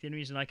fair, like the only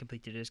reason I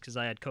completed it is because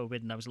I had COVID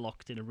and I was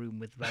locked in a room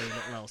with very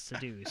little else to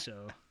do.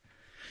 So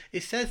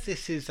it says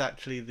this is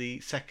actually the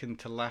second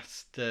to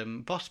last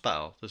boss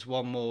battle. There's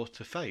one more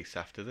to face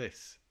after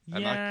this,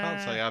 and I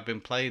can't say I've been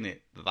playing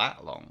it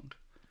that long.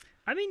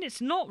 I mean, it's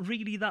not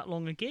really that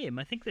long a game.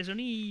 I think there's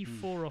only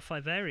 4 or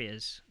 5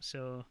 areas.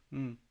 So.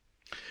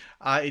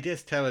 It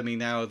is telling me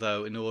now,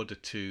 though, in order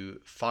to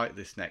fight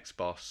this next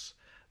boss,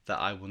 that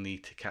I will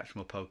need to catch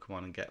more Pokemon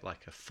and get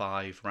like a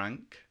 5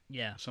 rank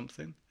or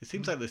something. It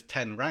seems like there's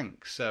 10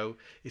 ranks, so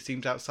it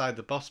seems outside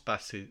the boss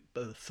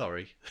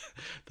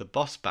the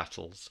boss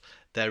battles,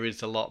 there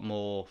is a lot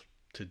more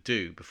to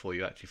do before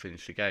you actually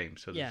finish the game.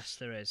 So yes,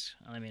 there is.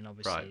 I mean,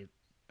 obviously,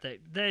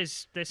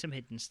 there's some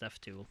hidden stuff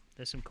too.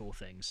 There's some cool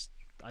things.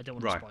 I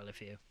don't want to spoil it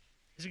for you.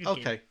 It's a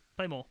good game.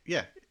 Play more.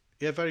 Yeah.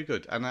 Yeah, very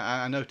good. And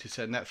I noticed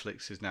that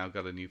Netflix has now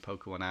got a new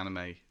Pokemon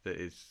anime that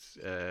is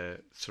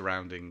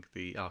surrounding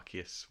the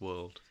Arceus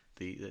world,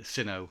 the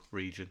Sinnoh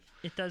region.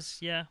 It does,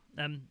 yeah.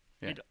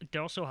 Yeah. It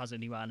also has a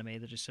new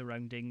anime that is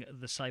surrounding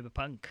the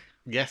cyberpunk.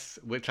 Yes,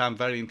 which I'm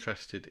very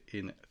interested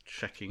in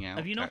checking out.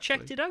 Have you not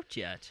checked it out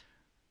yet?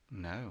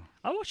 No.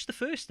 I watched the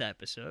first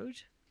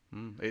episode.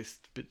 It's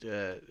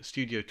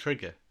Studio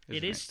Trigger.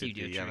 It is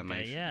Studio Trigger,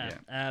 animation.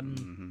 yeah.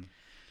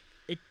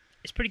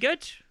 It's pretty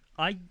good.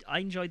 I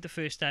enjoyed the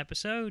first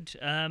episode.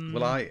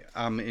 Well, I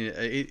am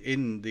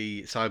in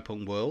the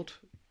cyberpunk world,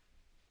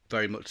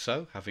 very much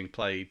so, having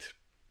played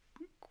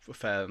a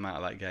fair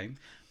amount of that game.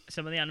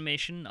 Some of the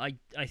animation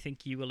I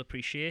think you will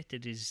appreciate.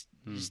 It is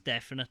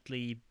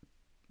definitely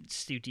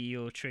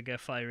Studio Trigger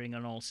firing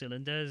on all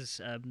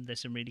cylinders. There's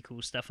some really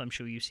cool stuff I'm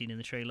sure you've seen in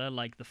the trailer,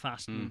 like the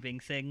fast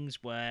moving things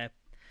where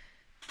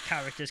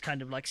characters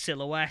kind of like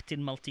silhouette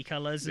in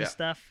multicolours and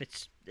stuff.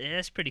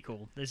 It's pretty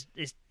cool.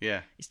 It's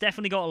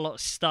definitely got a lot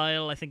of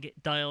style. I think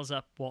it dials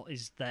up what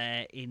is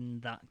there in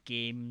that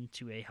game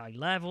to a high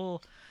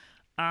level.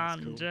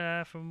 And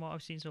cool. From what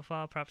I've seen so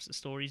far, perhaps the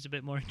story's a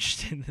bit more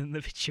interesting than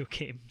the video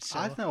game. So.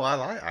 I know.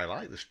 I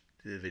like the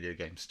video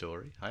game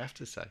story. I have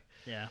to say.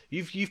 Yeah.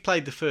 You've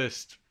played the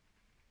first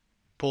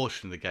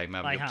portion of the game,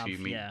 haven't you? I have. You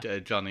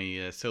meet Johnny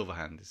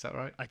Silverhand. Is that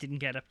right? I didn't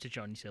get up to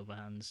Johnny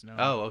Silverhands. No.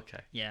 Oh, okay.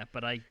 Yeah,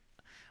 but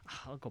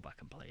I'll go back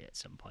and play it at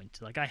some point.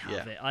 Like, I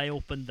have it. I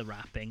opened the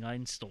wrapping. I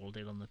installed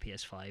it on the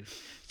PS5.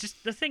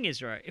 Just the thing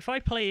is, right, if I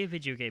play a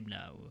video game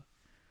now,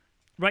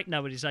 right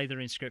now it is either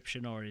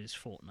Inscription or it is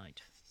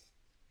Fortnite.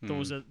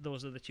 Those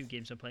are the two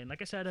games I'm playing.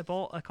 Like I said, I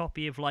bought a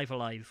copy of Live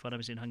Alive when I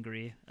was in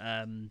Hungary,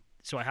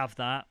 so I have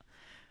that.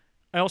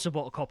 I also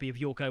bought a copy of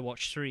Yokai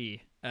Watch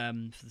 3 for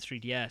the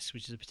 3DS,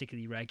 which is a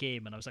particularly rare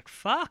game, and I was like,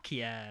 fuck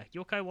yeah,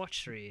 Yokai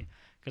Watch 3,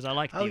 because I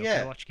like the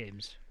Yokai Watch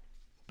games.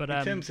 But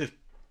in terms of...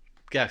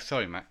 Yeah,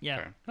 sorry, Matt.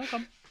 Yeah,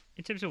 welcome.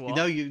 In terms of what? You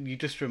know, you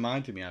just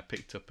reminded me I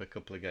picked up a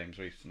couple of games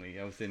recently.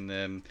 I was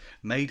in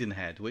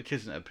Maidenhead, which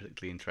isn't a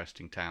particularly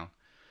interesting town.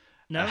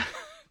 No?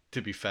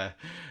 To be fair.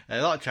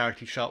 A lot of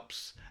charity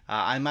shops.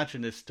 I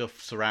imagine there's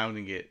stuff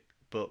surrounding it,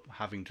 but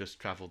having just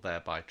travelled there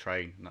by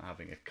train, not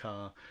having a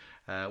car,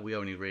 we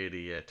only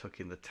really took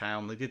in the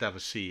town. They did have a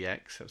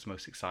CEX. That was the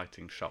most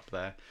exciting shop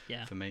there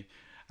for me.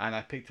 And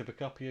I picked up a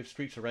copy of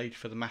Streets of Rage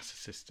for the Master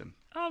System.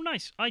 Oh,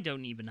 nice. I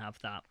don't even have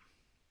that.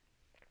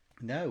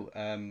 No.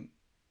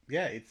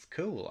 Yeah, it's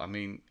cool. I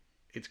mean,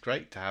 it's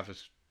great to have a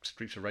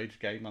Streets of Rage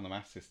game on the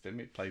Master System.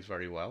 It plays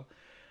very well.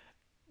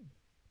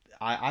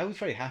 I was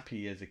very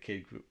happy as a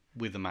kid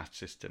with the Master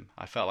System.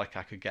 I felt like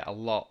I could get a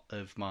lot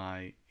of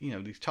my,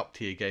 these top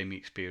tier gaming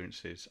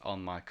experiences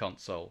on my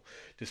console,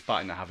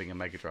 despite not having a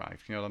Mega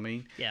Drive. You know what I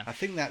mean? Yeah. I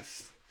think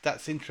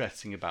that's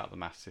interesting about the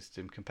Master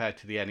System compared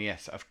to the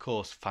NES. Of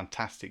course,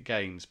 fantastic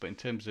games, but in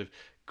terms of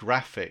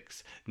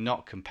graphics,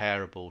 not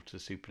comparable to the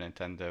Super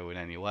Nintendo in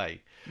any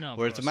way. No,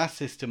 whereas the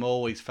Master System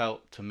always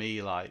felt to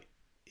me like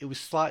it was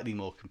slightly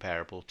more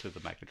comparable to the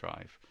Mega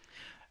Drive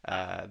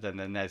than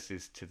the NES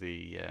is to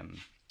the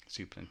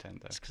Super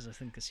Nintendo. That's because I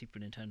think the Super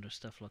Nintendo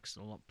stuff looks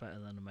a lot better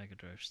than the Mega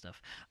Drive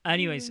stuff.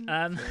 Anyways,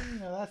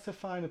 that's a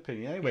fine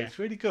opinion. Anyway, it's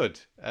really good.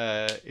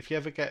 If you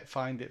ever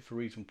find it for a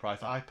reasonable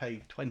price, I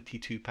paid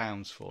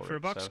 £22 for it. For a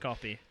box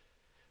copy?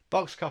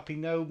 Box copy,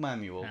 no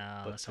manual.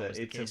 No, that's always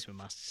the case with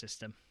Master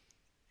System.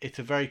 It's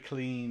a very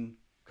clean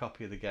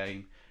copy of the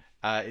game.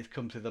 It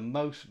comes with the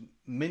most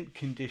mint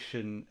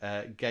condition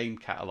game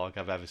catalogue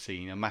I've ever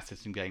seen. And Master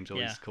System games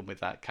always come with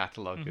that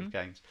catalogue of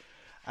games.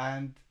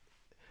 And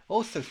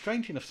also,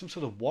 strange enough, some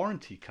sort of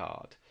warranty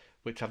card,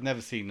 which I've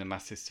never seen in a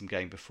Master System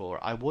game before.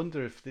 I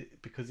wonder if,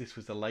 because this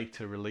was a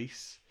later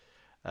release,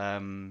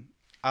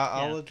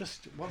 I'll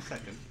just... 1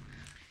 second.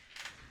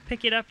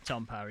 Pick it up,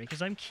 Tom Parry,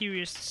 because I'm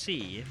curious to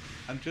see.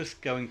 I'm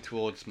just going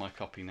towards my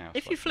copy now.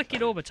 If you flick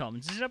it over, Tom,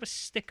 does it have a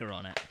sticker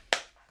on it?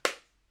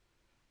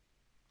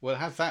 Well, it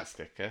has that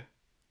sticker.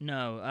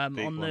 No, on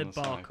the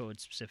barcode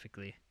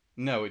specifically.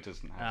 No, it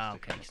doesn't have.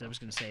 Okay. Because I was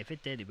going to say, if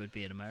it did, it would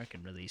be an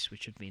American release,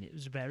 which would mean it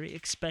was very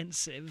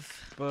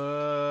expensive.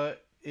 But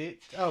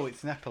it's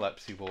an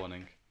epilepsy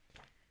warning.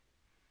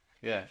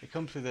 Yeah, it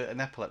comes with an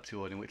epilepsy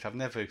warning, which I've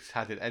never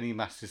had in any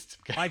Master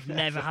System game. I've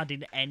never had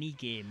in any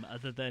game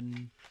other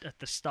than at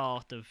the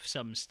start of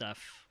some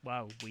stuff.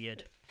 Wow,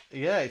 weird.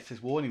 Yeah, it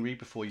says warning: read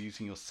before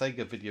using your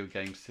Sega video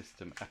game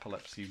system.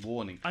 Epilepsy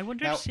warning. I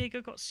wonder if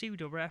Sega got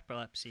sued over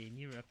epilepsy in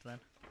Europe then.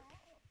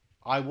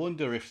 I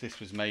wonder if this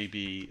was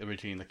maybe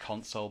originally in the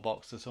console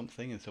box or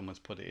something, and someone's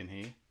put it in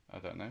here. I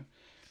don't know.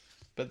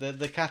 But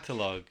the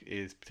catalogue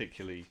is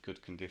particularly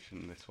good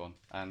condition. This one,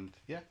 and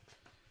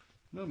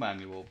no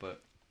manual,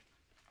 but.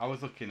 I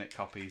was looking at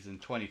copies,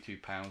 and £22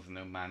 and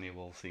no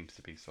manual seems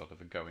to be sort of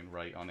a going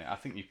rate on it. I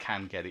think you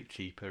can get it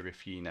cheaper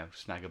if you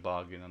snag a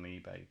bargain on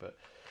eBay, but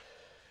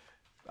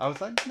I was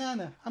like,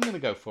 no, I'm going to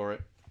go for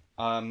it.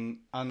 And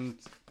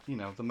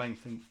the main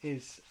thing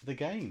is the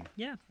game,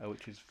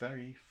 which is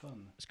very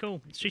fun. It's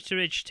cool. Streets of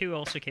Rage 2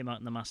 also came out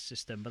in the Master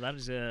System, but that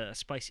is a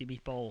spicy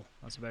meatball.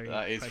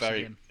 That is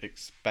very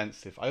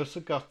expensive. I also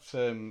got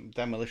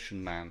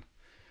Demolition Man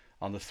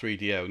on the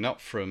 3DO, not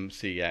from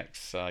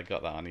CX. I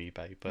got that on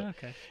eBay, but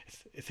Okay.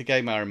 it's a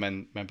game I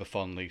remember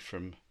fondly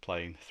from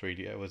playing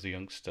 3DO as a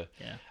youngster.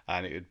 Yeah.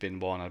 And it had been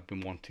one I'd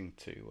been wanting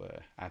to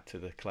add to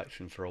the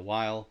collection for a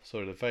while,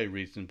 so at a very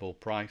reasonable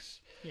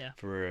price. Yeah.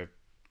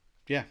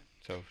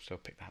 So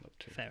pick that up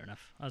too. Fair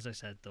enough. As I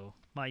said though,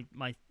 my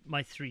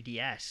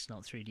 3DS,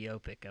 not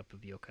 3DO pickup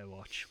of Yokai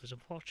Watch was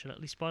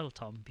unfortunately spoiled,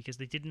 Tom, because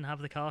they didn't have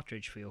the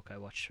cartridge for Yokai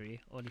Watch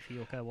 3, only for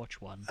Yokai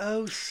Watch 1.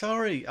 Oh,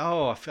 sorry.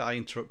 Oh, I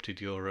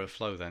interrupted your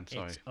flow then.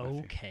 Sorry. It's Matthew.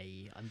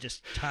 okay. I'm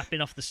just tapping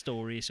off the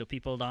story so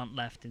people aren't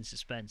left in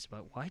suspense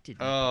about why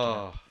didn't.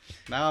 Oh,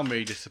 now I'm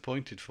really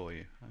disappointed for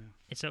you.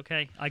 It's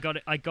okay. I got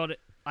it.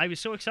 I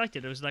was so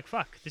excited. I was like,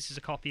 fuck, this is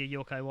a copy of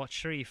Yokai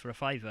Watch 3 for a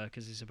 $5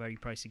 because it's a very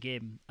pricey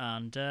game.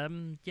 And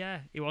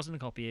it wasn't a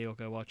copy of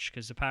Yokai Watch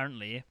because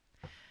apparently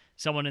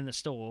someone in the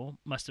store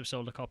must have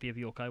sold a copy of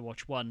Yokai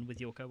Watch 1 with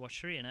Yokai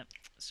Watch 3 in it.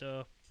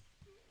 So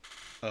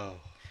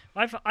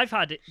I've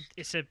had it.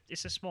 It's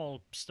a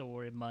small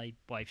store in my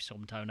wife's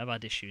hometown. I've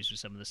had issues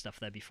with some of the stuff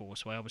there before,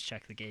 so I always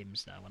check the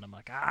games now. And I'm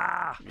like,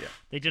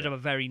 They did have a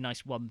very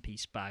nice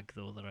one-piece bag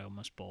though that I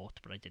almost bought,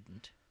 but I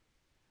didn't.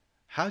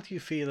 How do you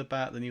feel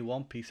about the new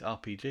One Piece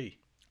RPG?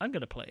 I'm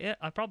gonna play it.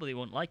 I probably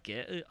won't like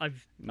it.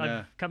 I've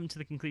come to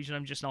the conclusion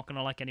I'm just not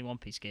gonna like any One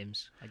Piece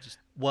games.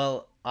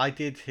 Well, I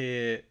did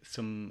hear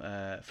some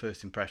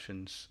first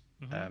impressions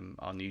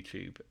on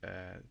YouTube.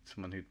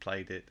 Someone who'd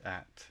played it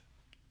at,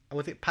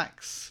 was it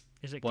PAX?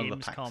 Is it One of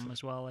the Gamescom PAX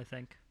as well? I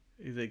think.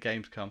 Is it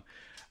Gamescom?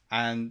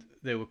 And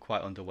they were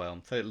quite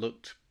underwhelmed. So it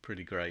looked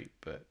pretty great,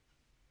 but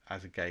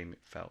as a game,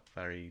 it felt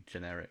very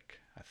generic.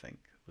 I think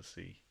was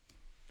the.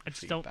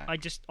 I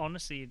just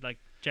honestly, like,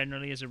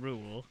 generally as a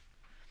rule,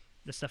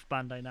 the stuff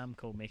Bandai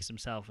Namco makes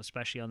themselves,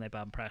 especially on their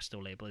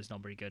Banpresto label, is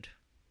not very good.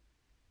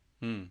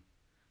 They're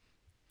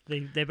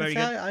very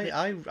good.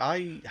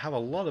 I have a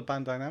lot of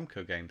Bandai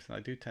Namco games, and I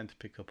do tend to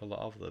pick up a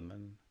lot of them,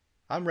 and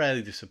I'm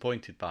rarely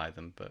disappointed by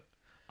them. But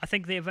I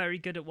think they're very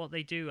good at what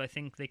they do. I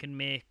think they can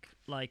make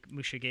like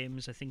Musha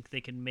games. I think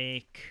they can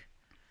make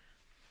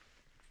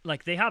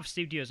like they have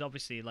studios.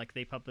 Obviously, like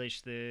they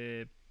publish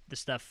the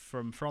stuff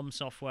from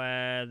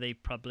Software. They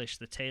publish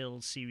the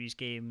Tales series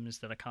games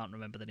that I can't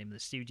remember the name of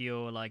the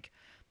studio. Like,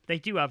 they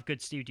do have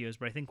good studios,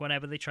 but I think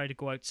whenever they try to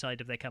go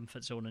outside of their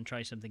comfort zone and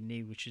try something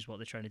new, which is what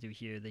they're trying to do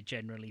here, they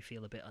generally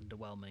feel a bit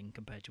underwhelming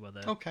compared to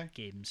other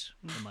games,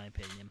 in my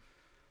opinion.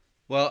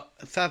 Well,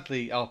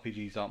 sadly,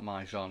 RPGs aren't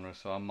my genre,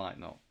 so I might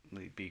not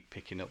be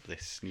picking up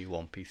this new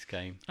One Piece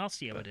game. I'll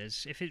see how it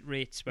is. If it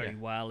rates very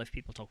well, if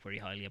people talk very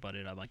highly about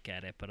it, I might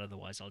get it, but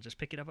otherwise I'll just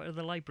pick it up out of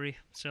the library.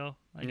 So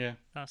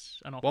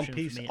that's an option. One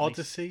Piece for me,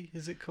 Odyssey,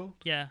 is it called?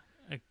 Yeah.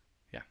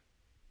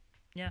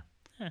 Yeah.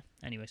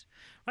 Anyways,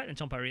 right then,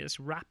 Tom Perry, let's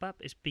wrap up.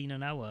 It's been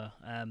an hour,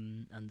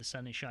 and the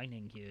sun is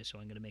shining here, so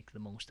I'm going to make the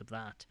most of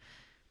that.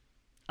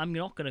 I'm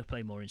not going to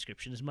play more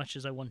Inscription as much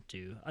as I want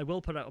to. I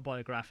will put out a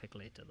biographic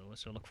later, though,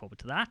 so look forward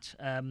to that.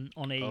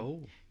 On a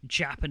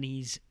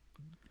Japanese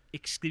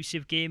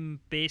exclusive game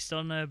based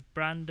on a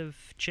brand of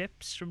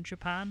chips from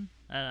Japan.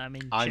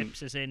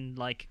 Chips as in,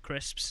 like,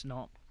 crisps,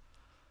 not...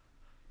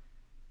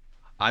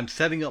 I'm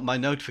setting up my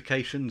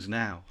notifications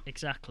now.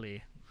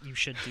 Exactly. You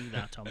should do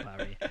that, Tom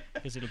Parry,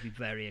 because it'll be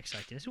very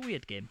exciting. It's a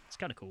weird game. It's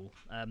kind of cool.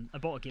 I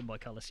bought a Game Boy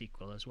Color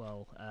sequel as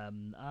well,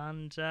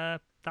 and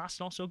that's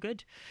not so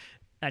good.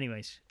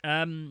 Anyways,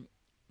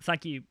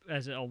 thank you,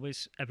 as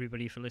always,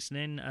 everybody, for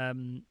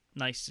listening.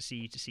 Nice to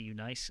see you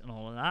nice, and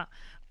all of that.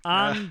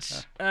 And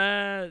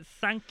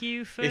thank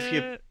you for... If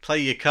you play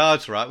your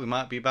cards right, we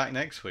might be back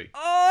next week. Oh!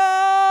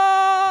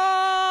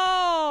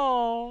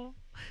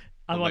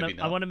 I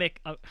want to make...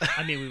 I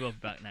mean, we will be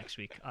back next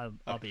week.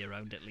 I'll be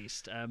around at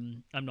least.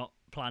 I'm not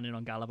planning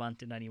on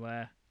gallivanting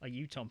anywhere. Are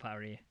you, Tom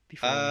Parry?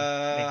 Before we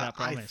make that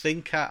promise.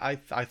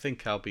 I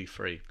think I'll be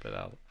free,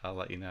 but I'll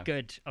let you know.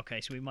 Good. Okay,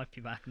 so we might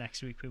be back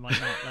next week. We might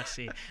not. Let's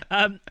see.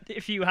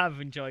 If you have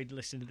enjoyed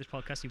listening to this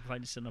podcast, you can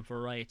find us in a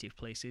variety of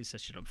places,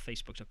 such as on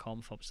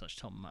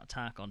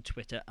Facebook.com/TomAttack, on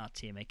Twitter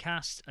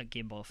 @TMAcast, at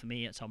Gameball for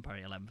me, at Tom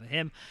Parry 11 for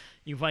him.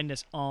 You can find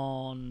us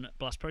on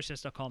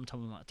blastprocess.com,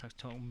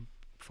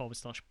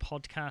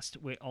 TomAttack/podcast.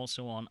 We're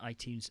also on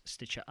iTunes,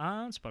 Stitcher,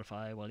 and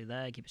Spotify. While you're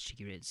there, give us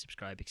cheeky ratings,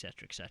 subscribe,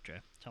 etc.,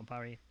 etc. Tom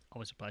Parry,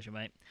 always a pleasure,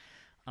 mate.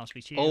 I'll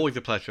speak to you. Always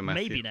a pleasure,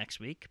 Matthew. Maybe next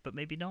week, but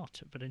maybe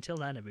not. But until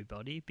then,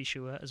 everybody, be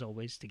sure, as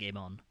always, to game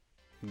on.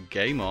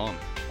 Game on.